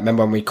something like,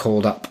 remember when we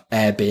called up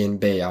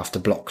Airbnb after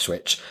Block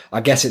Switch?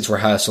 I guess it's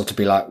rehearsal to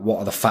be like, what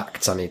are the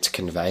facts I need to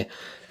convey?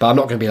 But I'm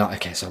not going to be like,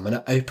 okay, so I'm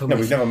going to open with...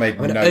 we've never made I'm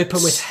going to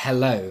open with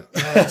hello.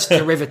 It's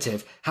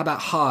derivative. How about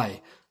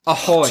hi?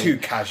 Ahoy. Too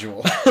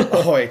casual.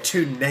 Ahoy,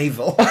 too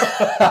naval.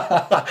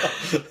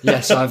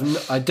 Yes,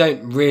 I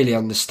don't really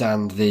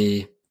understand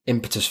the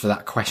impetus for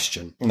that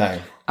question. No.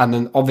 And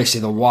then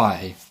obviously the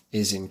why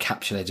is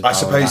encapsulated by I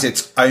suppose that.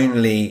 it's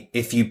only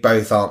if you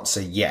both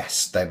answer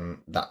yes, then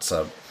that's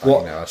a...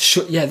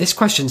 This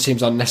question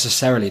seems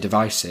unnecessarily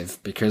divisive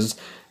because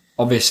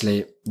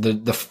obviously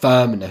the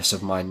firmness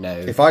of my no.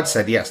 If I'd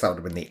said yes, that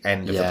would have been the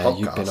end of the podcast.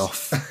 You've been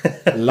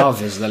off.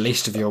 Love is the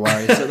least of your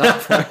worries at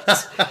that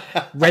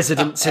point.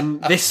 Residents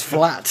in this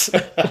flat.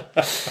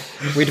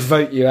 We'd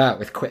vote you out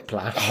with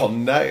Quiplash. Oh,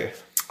 no.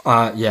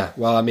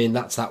 Well, I mean,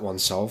 that's that one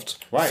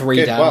solved. Right, 3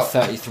 good. down, Well.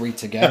 33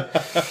 to go.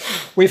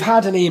 We've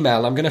had an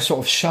email. I'm going to sort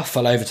of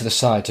shuffle over to the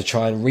side to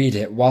try and read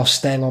it while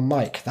staying on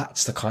mic.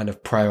 That's the kind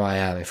of pro I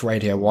am. If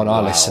Radio 1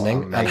 are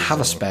listening and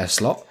have a spare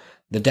slot,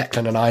 the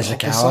Declan and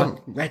Isaac hour,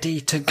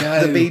 ready to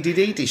go. The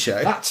BDDD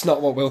show. That's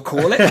not what we'll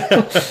call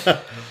it.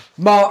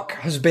 Mark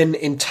has been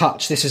in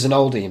touch. This is an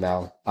old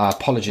email.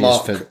 Apologies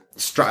Mark, for...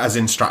 as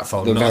in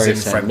Stratfold, the not as very in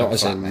same, friend not and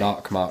as in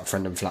flatmate. Mark,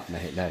 friend and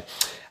flatmate,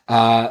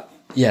 no.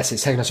 Yes,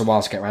 it's taken us a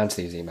while to get around to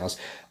these emails.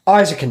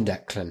 Isaac and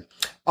Declan,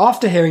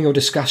 after hearing your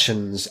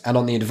discussions and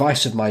on the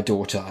advice of my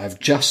daughter, I've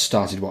just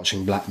started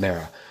watching Black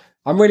Mirror.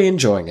 I'm really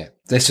enjoying it.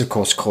 This, of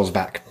course, calls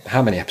back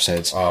how many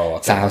episodes? Oh,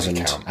 1,000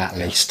 at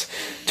least,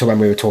 to when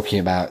we were talking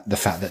about the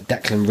fact that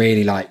Declan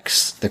really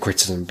likes the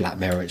criticism of Black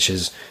Mirror, which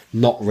is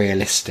not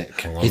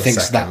realistic. He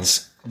thinks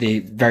that's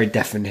the very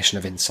definition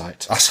of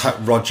insight. That's like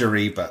Roger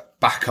Ebert,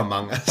 back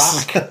among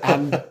us. Back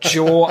and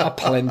jaw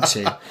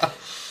aplenty.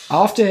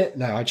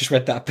 I just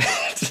read that bit.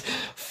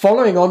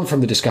 Following on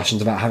from the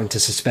discussions about having to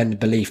suspend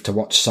belief to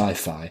watch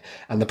sci-fi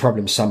and the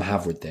problems some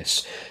have with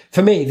this,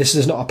 for me, this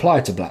does not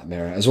apply to Black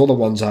Mirror, as all the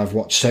ones I've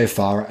watched so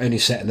far are only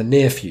set in the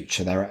near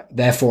future.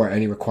 Therefore, it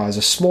only requires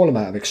a small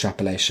amount of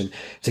extrapolation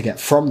to get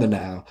from the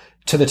now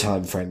to the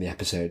time frame the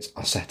episodes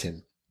are set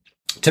in.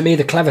 To me,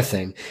 the clever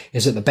thing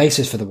is that the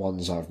basis for the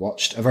ones I've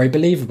watched are very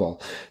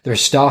believable. There are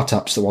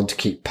startups that want to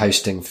keep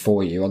posting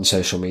for you on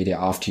social media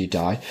after you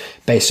die,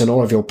 based on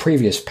all of your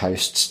previous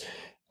posts.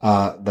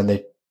 Based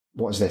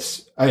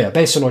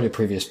on all your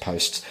previous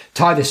posts.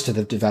 Tie this to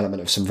the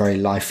development of some very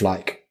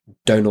lifelike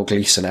Donald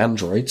Gleason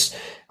androids,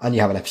 and you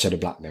have an episode of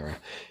Black Mirror.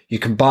 You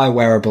can buy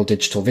wearable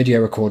digital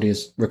video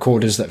recorders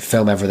that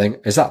film everything.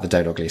 Is that the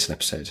Donald Gleason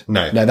episode?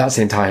 No, that's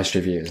the entire history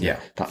of you, isn't it? Yeah,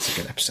 that's a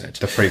good episode.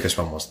 The previous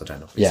one was the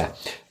Donald Gleason.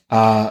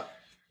 Yeah.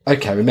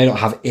 Okay, we may not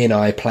have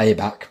in-eye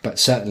playback, but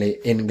certainly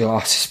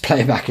in-glasses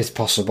playback is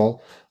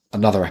possible.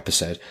 Another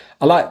episode.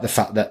 I like the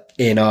fact that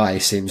in-eye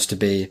seems to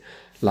be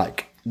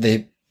like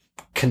the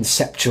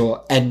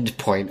conceptual end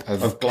point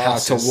of how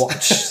to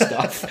watch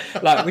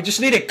stuff. Like, we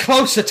just need it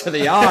closer to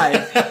the eye.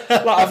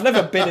 Like, I've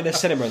never been in a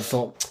cinema and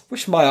thought,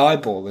 wish my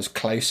eyeball was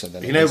closer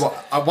than You know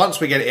what? Once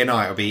we get it in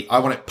eye, I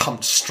want it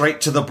pumped straight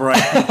to the brain.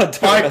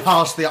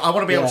 Bypass I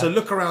want to be able to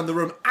look around the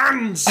room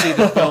and see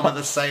the film at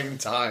the same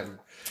time.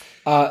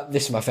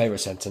 This is my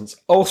favourite sentence.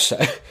 Also,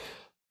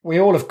 we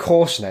all of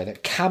course know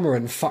that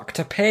Cameron fucked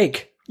a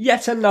pig.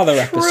 Yet another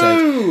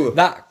episode.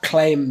 That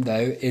claim,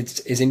 though,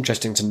 is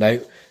interesting to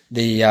note.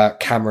 The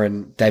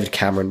David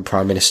Cameron,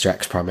 ex-Prime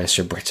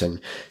Minister of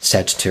Britain,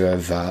 said to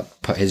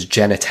have put his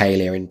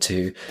genitalia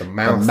into the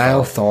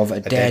mouth of a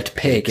dead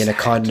pig in a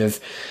kind of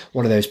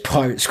one of those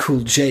pirate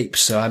school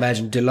japes. So I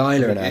imagine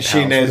Delilah and her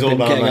she knows all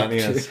about that,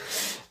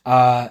 yes.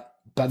 But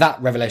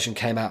that revelation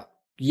came out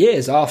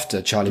years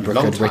after Charlie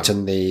Brooker had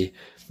written the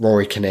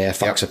Rory Kinnear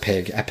fucks a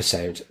pig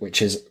episode,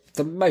 which is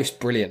the most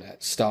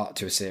brilliant start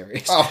to a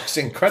series. Oh, it's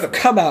incredible.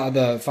 Come out of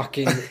the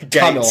fucking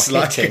tunnel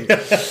hitting.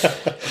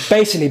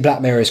 Basically,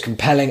 Black Mirror is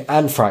compelling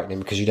and frightening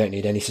because you don't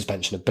need any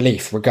suspension of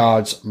belief.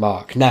 Regards,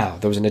 Mark. Now,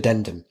 there was an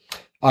addendum.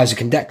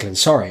 Isaac and Declan,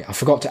 sorry, I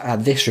forgot to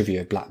add this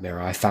review of Black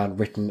Mirror I found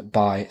written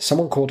by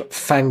someone called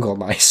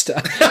Fangelmeister,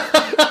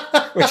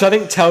 which I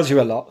think tells you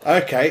a lot.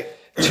 Okay.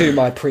 To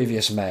my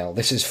previous mail.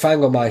 This is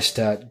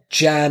Fangelmeister,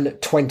 Jan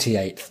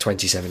 28th,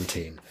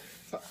 2017.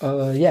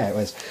 It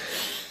was...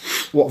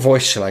 What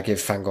voice shall I give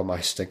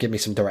Fangelmeister? Give me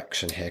some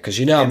direction here, because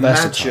you know I'm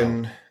versatile.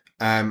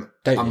 Imagine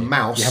a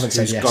mouse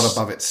who's got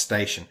above its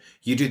station.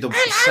 You do the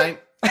same...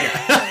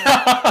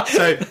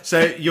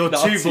 so your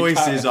Nazi two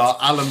voices parrot. are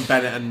Alan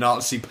Bennett and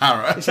Nazi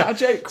Parrot. Is that a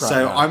joke? Right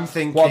So now? I'm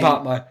thinking... What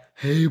about my...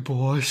 Hey,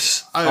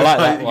 boys. I like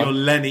that one. You're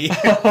Lenny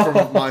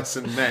from Mice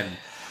and Men.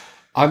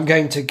 I'm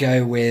going to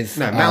go with...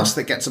 No, mouse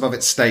that gets above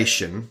its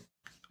station.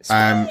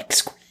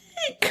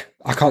 Squeak.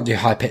 I can't do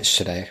high pitch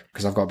today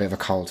because I've got a bit of a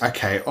cold.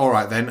 Okay, all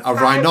right then. A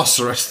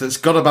rhinoceros that's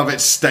got above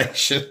its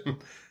station.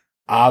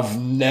 I've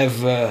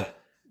never...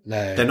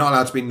 No. They're not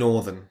allowed to be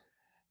northern.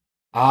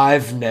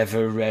 I've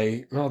never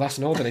Oh, that's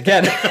northern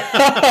again.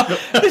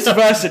 This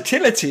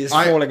versatility is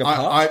falling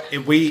apart.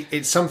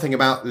 It's something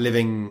about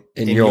living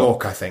in York.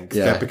 York, I think.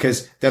 Yeah.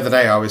 Because the other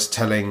day I was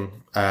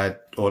telling,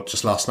 or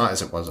just last night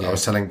as it was, I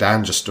was telling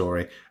Dan a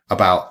story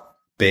about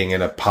being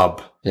in a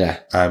pub Yeah.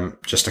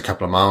 just a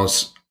couple of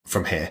miles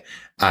from here,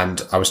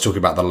 and I was talking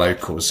about the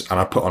locals, and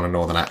I put on a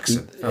northern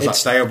accent. I was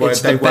It's- like,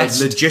 they were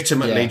best-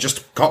 legitimately yeah.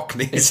 just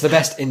Cockneys. It's the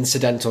best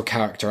incidental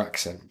character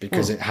accent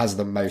because it has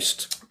the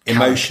most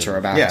Emotion. character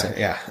about Yeah, it.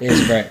 yeah. It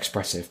is very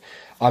expressive.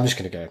 I'm just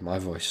going to go with my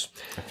voice.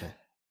 Okay.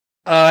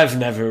 I've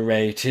never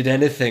rated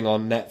anything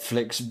on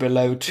Netflix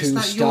below 2 that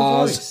your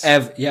stars voice?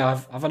 ever. Yeah,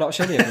 have I not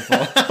shown you it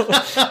before?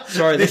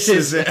 Sorry, this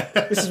is it.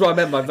 this is what I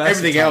meant by versatile.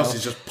 Everything else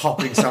is just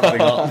popping something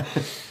on.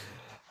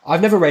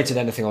 I've never rated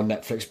anything on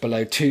Netflix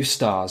below 2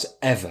 stars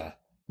ever.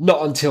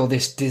 Not until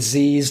this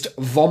diseased,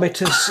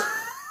 vomitous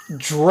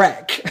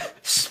dreck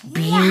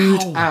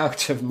spewed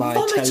out of my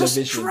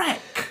television.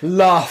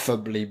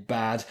 Laughably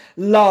bad,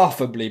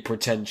 laughably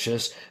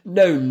pretentious.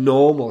 No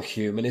normal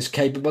human is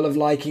capable of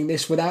liking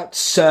this without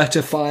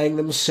certifying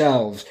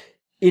themselves.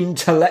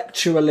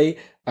 Intellectually,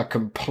 a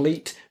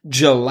complete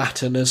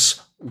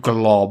gelatinous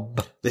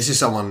glob. This is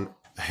someone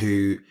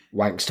who...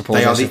 Wanks to Paul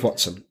They are Joseph the-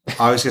 Watson.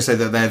 I was going to say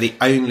that they're the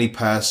only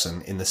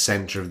person in the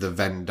centre of the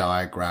Venn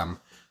diagram,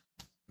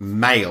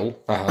 male,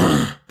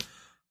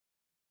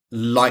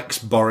 likes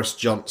Boris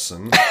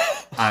Johnson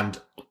and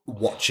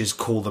watches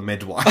Call the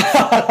Midwife.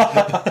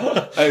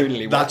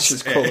 Only That's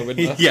watches Call the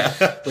Midwife. Yeah.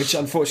 Which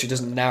unfortunately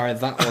doesn't narrow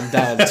that one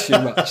down too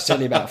much. It's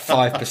only about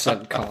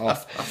 5% cut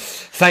off.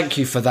 Thank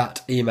you for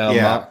that email,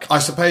 Mark. I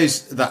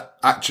suppose that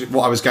actually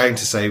what I was going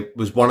to say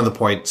was one of the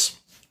points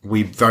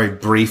we very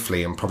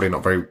briefly and probably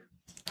not very,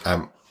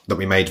 that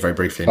we made very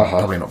briefly and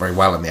probably not very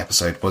well in the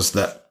episode was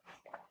that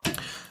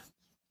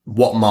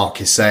what Mark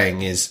is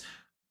saying is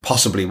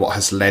possibly what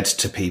has led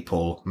to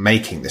people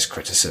making this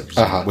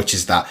criticism, which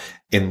is that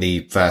in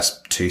the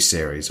first 2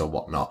 series or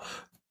whatnot,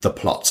 the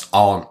plots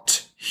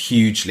aren't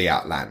hugely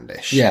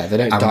outlandish. Yeah, they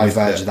don't And with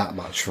diverge that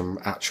much from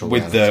actual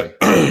with reality.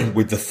 the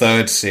with the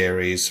 3rd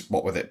series,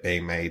 what with it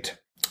being made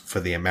for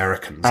the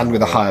Americans And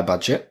with a higher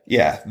budget.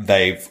 yeah,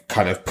 they've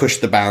kind of pushed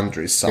the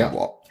boundaries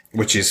somewhat,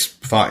 which is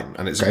fine,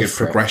 and it's a good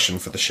progression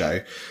for the show.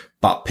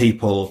 But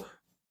people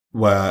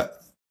were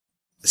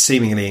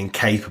seemingly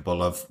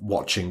incapable of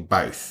watching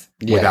both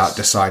without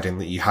deciding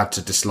that you had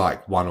to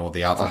dislike one or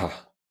the other.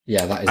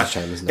 Yeah, that is a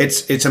shame, isn't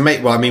it? It's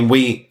amazing. Well, I mean,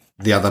 we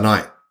the other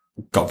night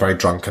got very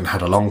drunk and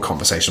had a long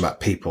conversation about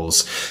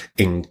people's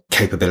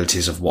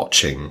incapabilities of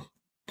watching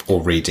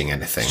or reading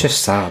anything. It's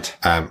just sad.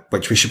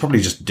 Which we should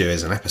probably just do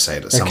as an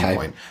episode at some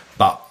point.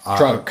 But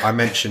Drunk. I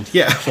mentioned,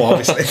 yeah, well,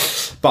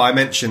 obviously, but I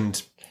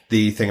mentioned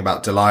the thing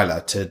about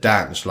Delilah to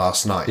Dange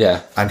last night.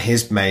 Yeah. And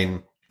his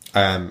main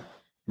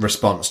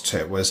response to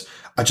it was,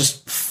 I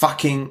just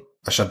fucking...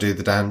 Shall I do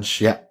the Dange?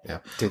 Yeah. I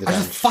Do the just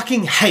damage.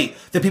 fucking hate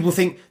that people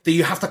think that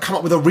you have to come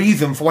up with a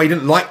reason for why you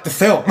didn't like the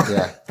film.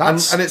 Yeah,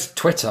 that's and it's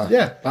Twitter.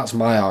 Yeah. That's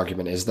my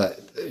argument, is that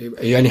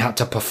you only had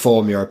to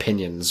perform your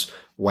opinions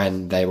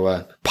when they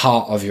were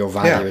part of your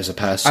value as a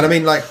person. And I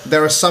mean, like,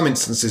 there are some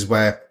instances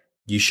where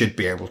you should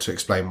be able to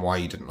explain why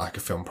you didn't like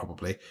a film,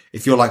 probably.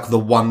 If you're like the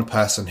one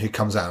person who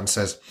comes out and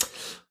says,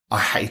 I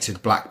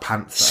hated Black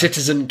Panther.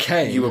 Citizen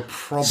Kane. You were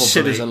probably...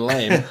 Citizen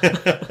Lane.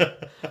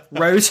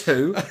 Rose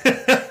who?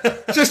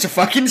 Just a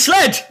fucking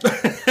sled.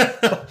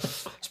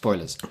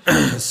 Spoilers.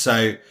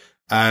 So,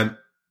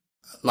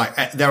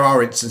 there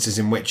are instances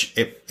in which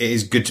it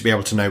is good to be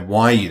able to know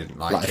why you didn't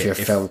like Like it. if you're a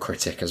film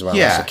critic as well,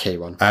 that's a key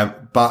one.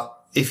 But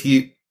if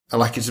you,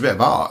 like, it's a bit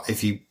of art.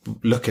 If you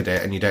look at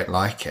it and you don't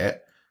like it,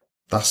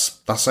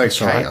 that's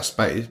okay, right. I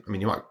suppose. I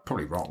mean, you might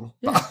probably wrong.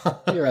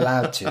 But You're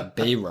allowed to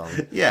be wrong.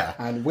 yeah.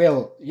 And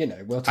we'll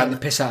take the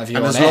piss out of you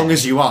And on as air. long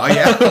as you are,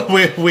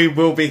 we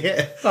will be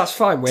here. That's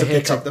fine. We're to here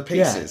pick up the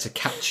pieces. to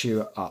catch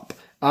you up.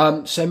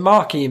 So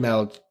Mark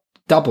emailed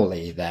Double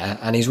E there,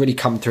 and he's really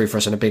come through for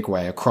us in a big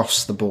way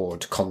across the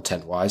board,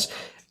 content-wise.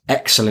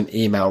 Excellent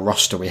email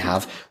roster we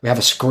have. We have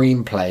a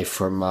screenplay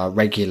from our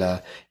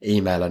regular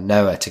emailer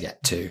Noah to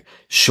get to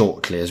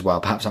shortly as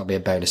well. Perhaps that'll be a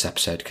bonus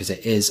episode because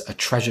it is a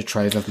treasure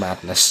trove of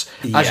madness,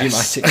 as you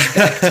might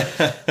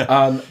expect.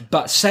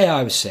 But say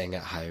I was sitting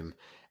at home.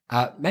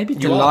 Maybe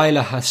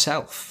Delilah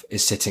herself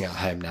is sitting at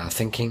home now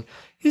thinking,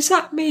 is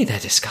that me they're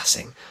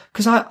discussing?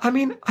 Because I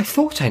mean, I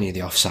thought I knew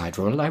the offside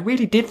rule and I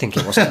really did think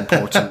it wasn't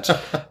important.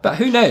 But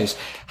who knows?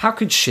 How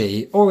could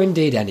she, or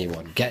indeed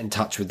anyone, get in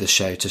touch with the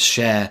show to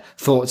share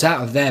thoughts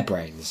out of their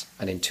brains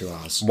and into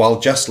ours? Well,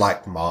 just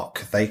like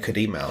Mark, they could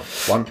email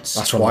once,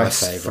 That's one of my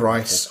twice,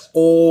 favourite thrice,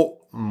 or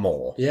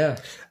more. Yeah.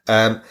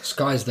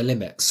 Sky's the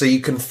limit. So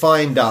you can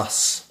find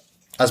us,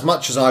 as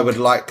much as I would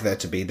like there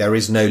to be, there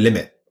is no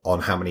limit on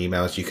how many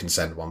emails you can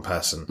send one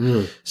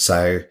person.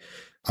 So,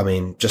 I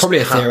mean, just Probably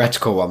a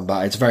theoretical one,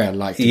 but it's very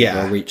unlikely Yeah.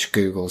 that we'll reach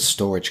Google's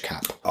storage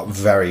cap.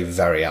 very,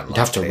 very unlikely. You'd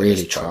have to at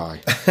really this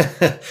point.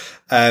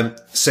 try.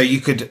 So you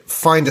could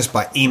find us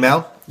by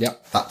email.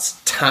 Yep.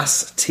 That's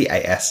TAS,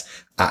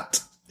 TAS,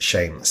 at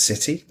Shane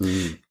City.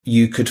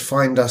 You could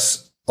find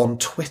us on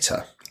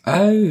Twitter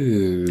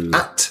Oh.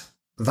 at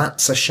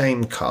That's a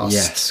Shamecast.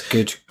 Yes,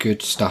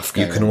 good stuff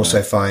You going can on also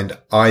there. find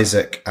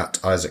Isaac at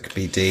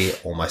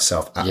IsaacBD or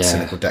myself at Yeah.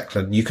 Cynical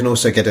Declan. You can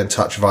also get in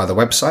touch via the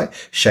website,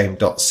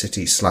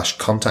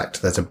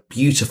 shame.city/contact. There's a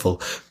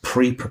beautiful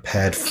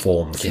pre-prepared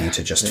form for you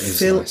to just it is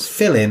fill nice.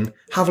 in,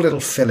 have a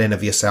little fill in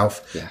of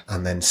yourself, Yeah.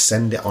 and then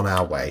send it on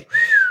our way.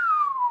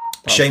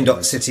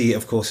 Shame.city,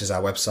 of course, is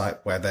our website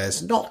where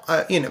there's not,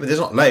 there's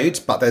not loads,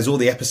 but there's all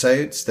the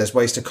episodes. There's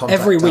ways to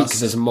contact Every week us.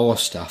 there's more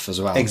stuff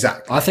as well.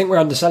 Exactly. I think we're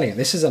underselling it.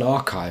 This is an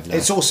archive now.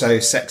 It's also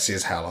sexy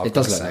as hell. It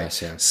does look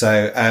nice, yeah.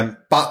 So,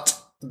 but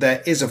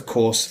there is, of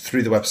course,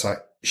 through the website,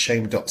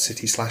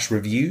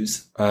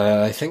 shame.city/reviews.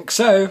 I think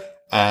so.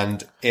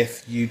 And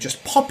if you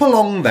just pop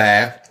along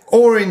there,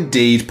 or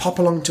indeed pop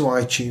along to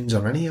iTunes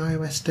on any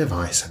iOS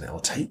device, and it'll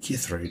take you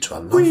through to a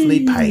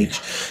lovely page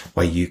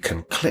where you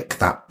can click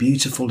that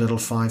beautiful little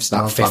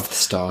 5-star That fifth button.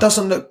 star.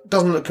 Doesn't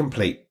look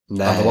complete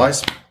No.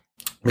 otherwise,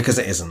 because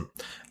it isn't.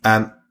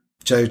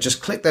 Joe,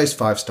 just click those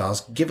 5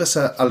 stars. Give us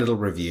a little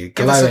review.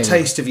 Give us Glowing. a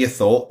taste of your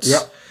thoughts.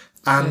 Yep.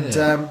 And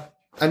Send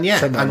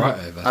that right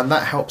over. and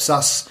that helps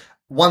us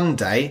one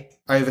day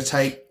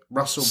overtake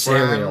Russell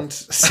Cereal. Brand,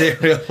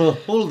 Cereal,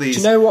 all these.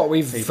 Do you know what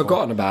we've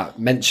forgotten about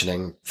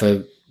mentioning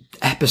for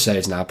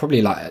episodes now?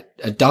 Probably like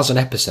a dozen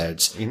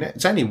episodes.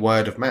 It's only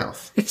word of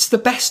mouth. It's the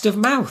best of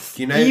mouth.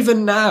 You know-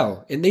 even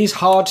now in these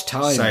hard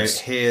times. So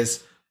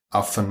here's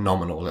a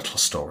phenomenal little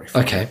story. For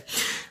okay. you.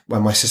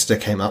 When my sister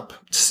came up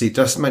to see,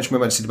 just mention we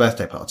went to see the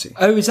birthday party.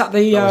 Oh, is that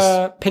the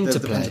was Pinter the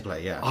play? Pinter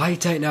play, yeah. I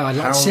don't know. I'd like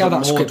to Harold see how that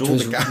and Maude script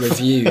was Aldergate.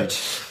 reviewed.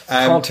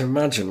 Can't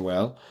imagine.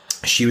 Well,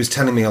 She was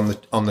telling me on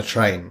the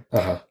train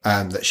Uh-huh.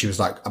 that she was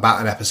like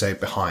about an episode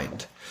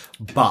behind.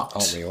 But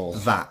Aren't we all?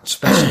 that,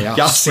 Especially us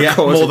yes, yeah,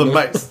 recording more than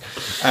them.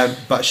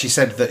 most. But she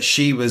said that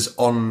she was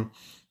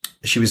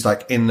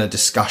like in a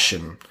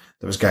discussion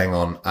that was going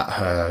on at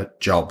her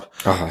job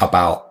Uh-huh.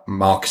 about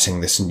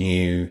marketing this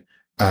new,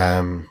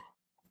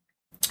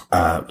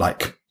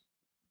 like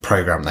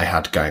program they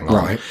had going on.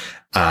 Right.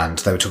 And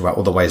they were talking about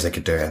all the ways they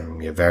could do it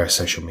and various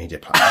social media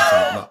platforms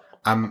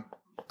and whatnot.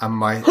 And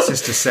my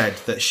sister said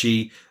that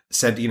she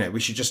said, we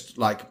should just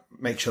like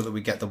make sure that we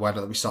get the word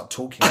out, that we start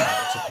talking about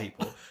it to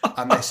people.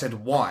 And they said,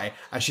 why?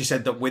 And she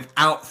said that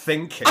without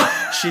thinking,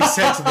 she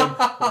said to them,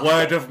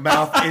 word of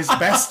mouth is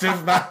best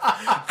of mouth.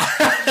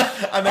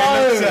 And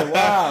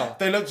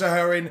they looked at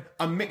her in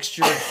a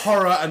mixture of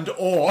horror and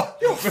awe.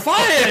 You're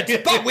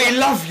fired, but we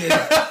love you.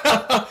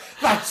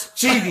 That's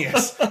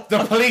genius.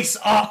 The police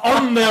are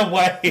on their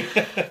way.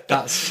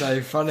 That's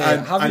so funny.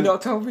 And- Have you and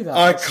not told me that?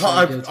 I That's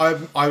so good.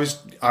 can't.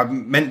 I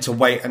meant to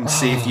wait and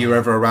see if you were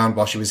ever around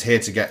while she was here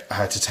to get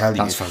her to tell you.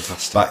 That's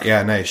fantastic. But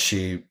yeah, no,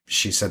 she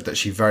said that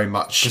she very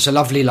much. There's a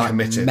lovely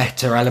committed.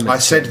 meta element. I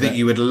said to that it.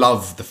 you would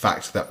love the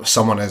fact that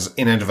someone has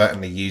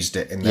inadvertently used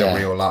it in their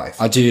real life.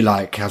 I do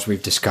like, as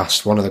we've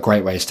discussed, one of the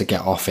great ways to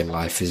get off in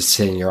life is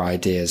seeing your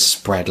ideas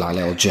spread like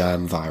little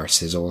germ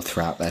viruses all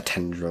throughout their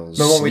tendrils.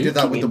 Remember when we did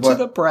that sneaking with the into word-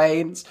 the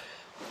brains?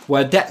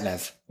 Word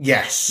Detlev.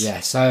 Yes. Yeah,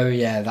 so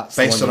yeah, that's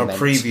the Based one on you a meant.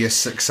 previous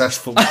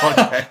successful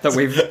project. that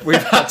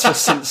we've had to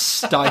since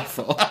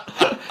stifle.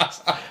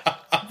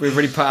 We've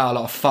really put out a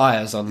lot of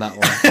fires on that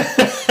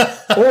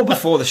one. Or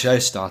before the show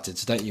started,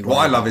 so don't you worry What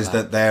I love about is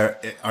that there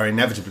are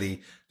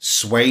inevitably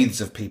swathes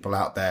of people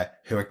out there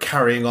who are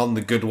carrying on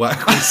the good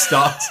work we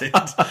started,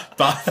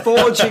 but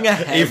Forging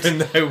ahead. even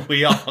though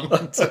we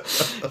aren't.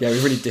 Yeah,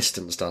 we've really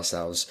distanced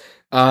ourselves.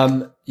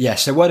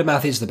 So word of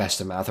mouth is the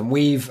best of mouth, and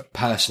we've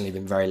personally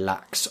been very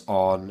lax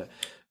on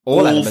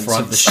all elements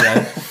of the show.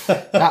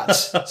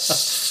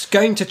 That's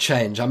going to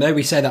change. I know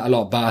we say that a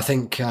lot, but I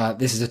think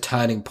this is a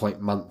turning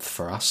point month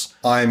for us.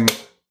 Are you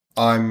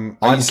saying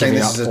giving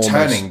this is a up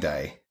turning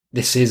day?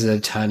 This is a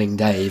turning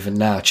day even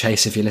now.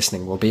 Chase, if you're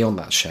listening, we'll be on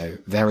that show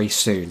very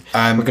soon.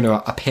 We're going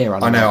to appear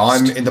on I know,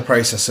 I'm in the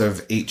process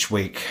of each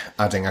week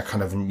adding a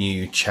kind of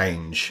new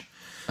change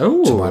to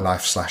my Oh,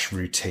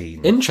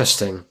 life/routine.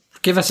 interesting.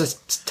 Give us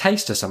a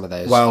taste of some of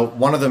those. Well,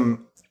 one of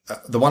them,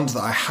 the ones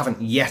that I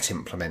haven't yet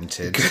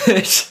implemented,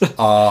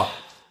 are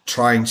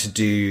trying to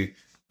do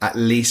at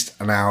least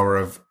an hour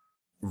of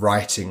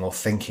writing or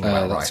thinking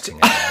about that's writing.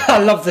 a day. I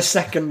love the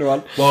second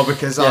one. Well,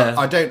 because Yeah.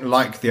 I don't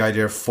like the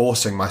idea of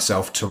forcing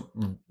myself to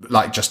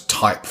like just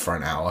type for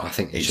an hour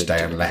think you each should day,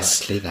 do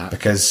unless exactly that.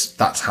 because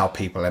that's how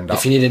people end up.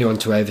 If you need anyone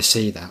to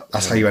oversee that.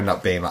 That's how you end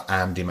up being like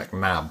Andy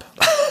McNabb.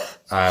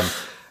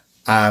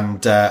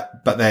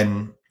 But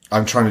then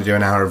I'm trying to do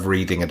an hour of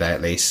reading a day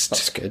at least.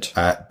 That's good.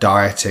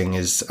 Dieting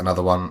is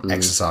another one.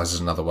 Exercise is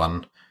another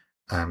one.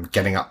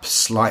 Getting up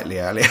slightly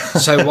earlier.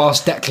 So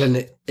whilst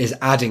Declan is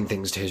adding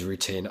things to his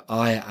routine,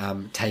 I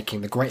am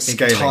taking the great big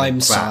Scaling time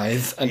back.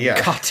 scythe and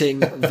Yeah. cutting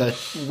the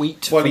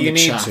wheat Well, from you the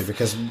need chaff. to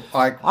because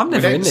I'm we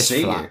never don't in this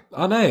see flat. you.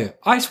 I know.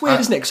 It's weird,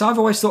 isn't it? Because I've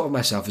always thought of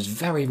myself as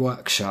very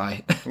work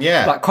shy.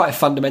 Yeah. like quite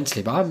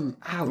fundamentally, but I'm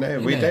out. No,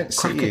 we don't see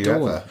crack of you dawn.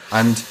 ever.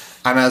 And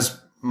as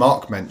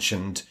Mark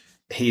mentioned,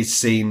 he's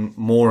seen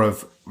more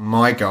of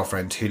my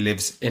girlfriend who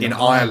lives in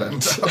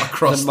Ireland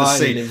across Than the mine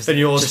sea lives than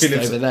yours who just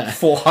lives over there.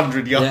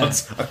 400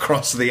 yards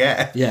across the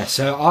air. Yeah,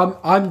 so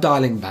I'm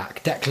dialing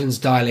back. Declan's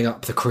dialing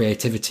up the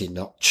creativity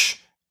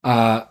notch.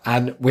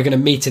 And we're going to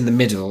meet in the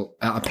middle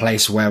at a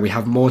place where we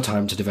have more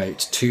time to devote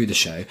to the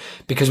show,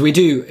 because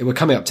we're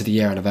coming up to the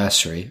year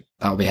anniversary.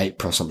 That'll be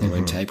April something,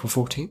 won't it? April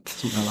 14th?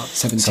 Something like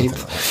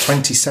that. 17th?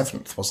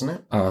 27th, wasn't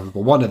it? Well,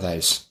 one of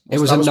those. It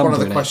was that a was number one of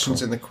the in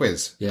questions April. in the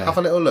quiz. Yeah. Have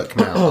a little look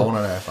now. I want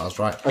to know if I was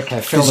right. Okay,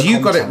 because you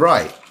got it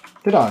right.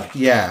 Did I?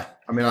 Yeah.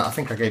 I mean, I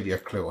think I gave you a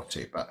clue or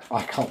two, but...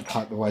 I can't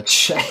type the word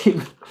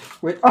shame.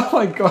 Oh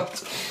my God.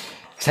 It's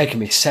taken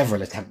me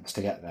several attempts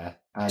to get there.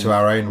 To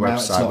our own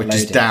website, which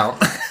is down.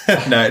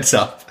 No, it's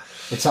up.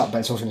 It's up, but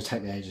it's also going to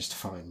take me ages to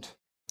find.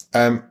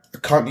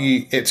 Can't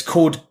you... It's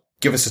called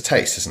Give Us a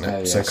Taste, isn't it? Oh,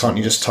 yeah, so can't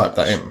you just type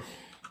that in?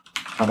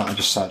 How about I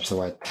just search the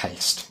word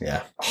taste?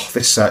 Yeah. Oh,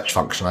 this search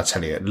function, I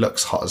tell you, it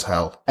looks hot as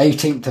hell.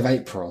 18th of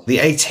April. The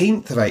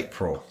 18th of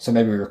April. So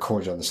maybe we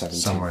recorded on the 17th.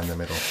 Somewhere in the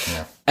middle,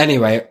 yeah.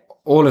 Anyway,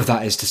 all of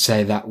that is to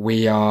say that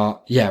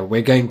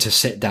we're going to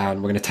sit down,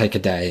 we're going to take a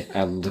day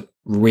and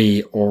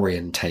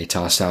reorientate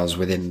ourselves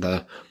within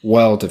the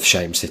world of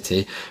Shame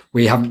City.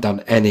 We haven't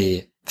done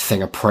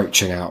anything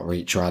approaching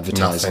outreach or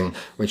advertising,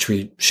 Nothing. which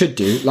we should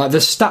do. Like, the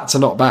stats are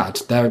not bad.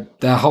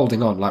 They're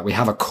holding on. Like, we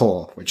have a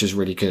core, which is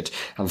really good.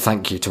 And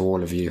thank you to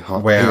all of you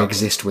who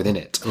exist within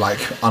it. Like,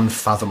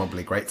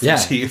 unfathomably grateful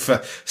to you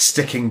for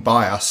sticking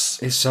by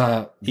us. It's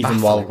even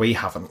baffling. while we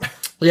haven't.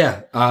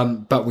 Yeah,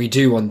 but we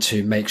do want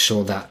to make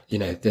sure that,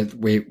 that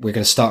we're going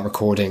to start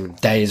recording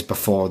days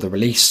before the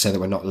release so that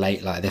we're not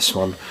late like this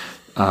one.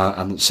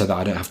 And so that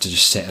I don't have to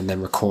just sit and then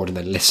record and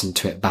then listen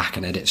to it back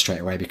and edit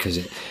straight away, because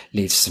it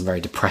leads to some very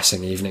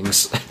depressing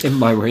evenings in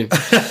my room.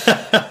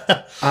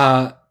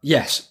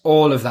 Yes,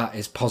 all of that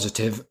is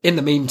positive. In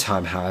the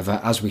meantime,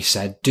 however, as we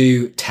said,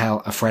 do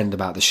tell a friend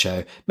about the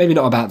show. Maybe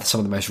not about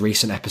some of the most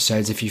recent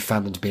episodes if you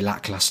found them to be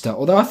lackluster,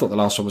 although I thought the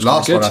last one was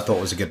quite good. Last one I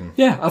thought was a good one.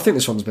 Yeah, I think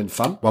this one's been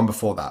fun. One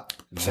before that.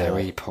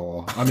 Very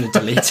poor. I'm going to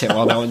delete it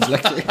while no one's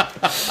looking.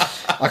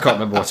 I can't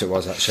remember what it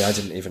was, actually. I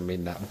didn't even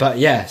mean that. But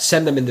yeah,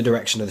 send them in the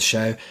direction of the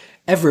show.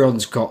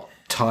 Everyone's got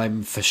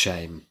time for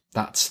shame.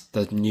 That's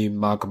the new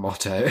mug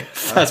motto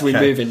as we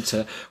move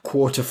into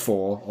quarter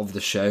 4 of the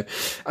show.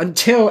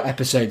 Until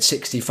episode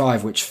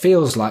 65, which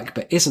feels like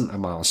but isn't a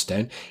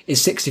milestone.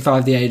 Is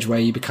 65 the age where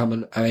you become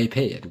an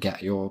OAP and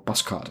get your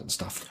bus card and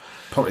stuff?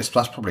 That's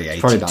probably 82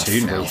 Probably about now.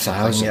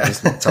 3,000, Yeah.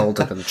 isn't it? It's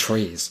older than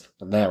trees,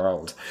 and they're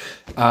old.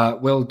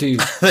 We'll do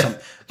some...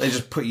 They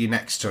just put you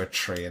next to a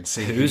tree and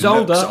see Who's who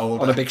looks older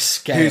older on a big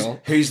scale.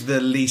 Who's the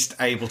least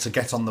able to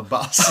get on the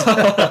bus.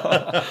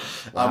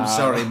 I'm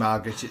sorry,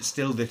 Margaret, it's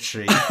still the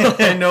tree.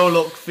 No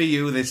luck for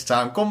you this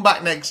time. Come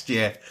back next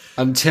year.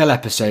 Until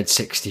episode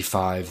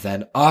 65,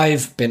 then,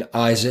 I've been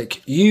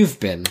Isaac, you've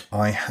been...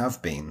 I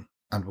have been,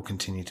 and will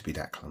continue to be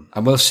Declan.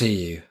 And we'll see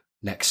you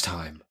next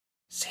time.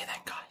 See you then,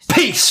 guys.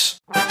 Peace!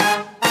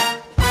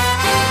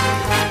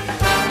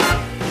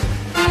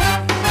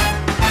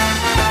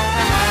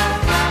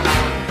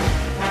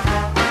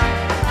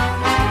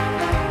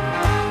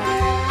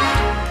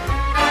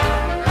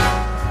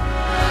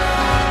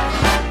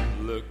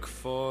 Look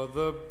for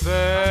the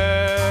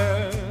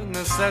bare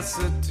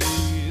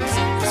necessities,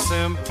 the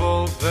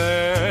simple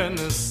bare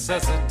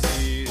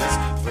necessities.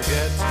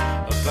 Forget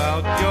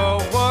about your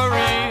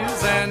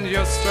worries and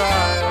your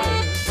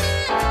strife.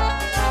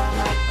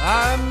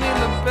 I mean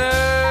the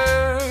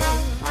bare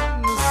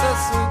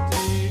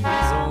necessities,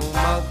 oh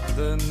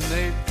Mother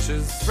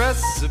Nature's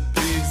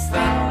recipes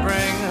that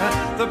bring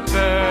the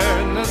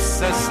bare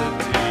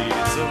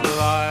necessities of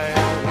life.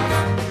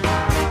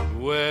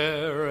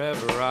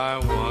 Wherever I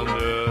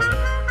wander,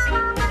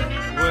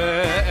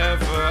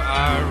 wherever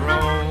I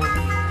roam,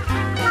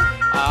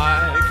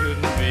 I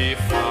couldn't be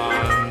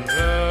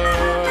fonder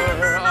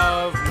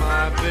of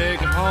my big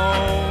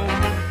home.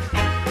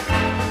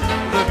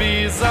 The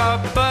bees are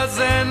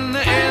buzzing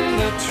in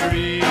the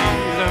tree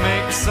to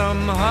make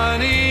some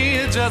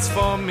honey just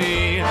for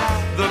me.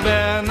 The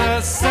bare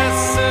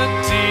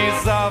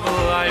necessities of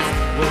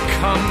life will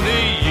come to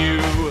you.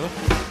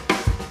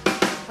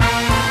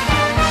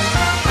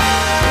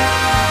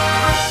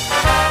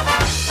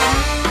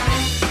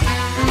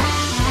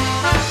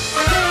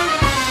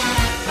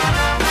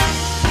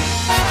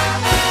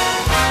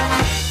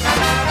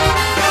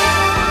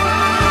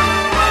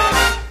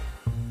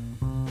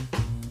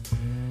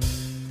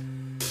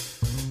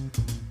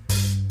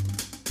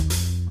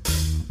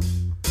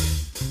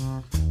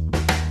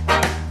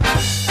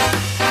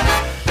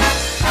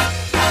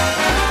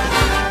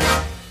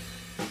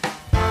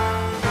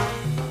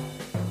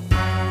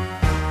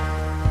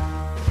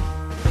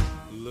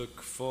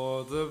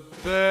 For the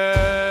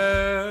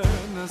bare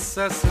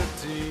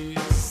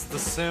necessities, the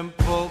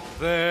simple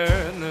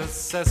bare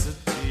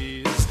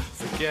necessities.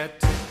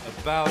 Forget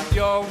about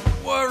your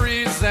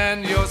worries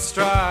and your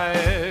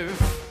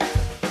strife.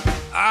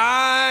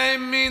 I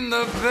mean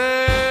the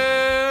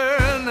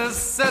bare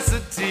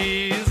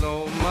necessities,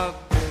 oh Mother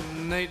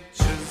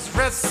Nature's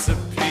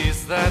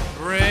recipes that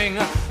bring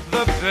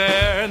the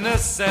bare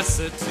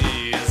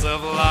necessities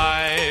of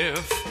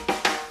life.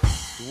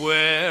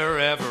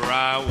 Wherever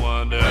I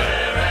wander,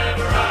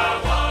 wherever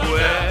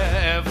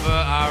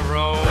I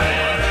roam,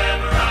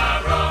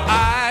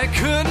 I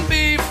couldn't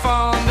be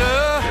fonder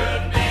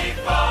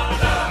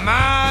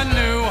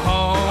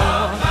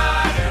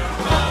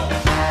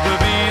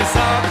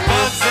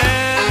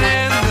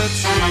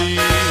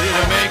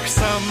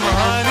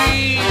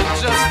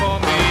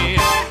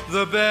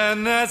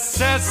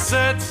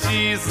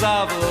necessities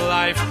of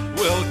life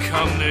will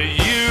come to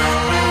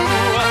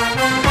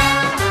you.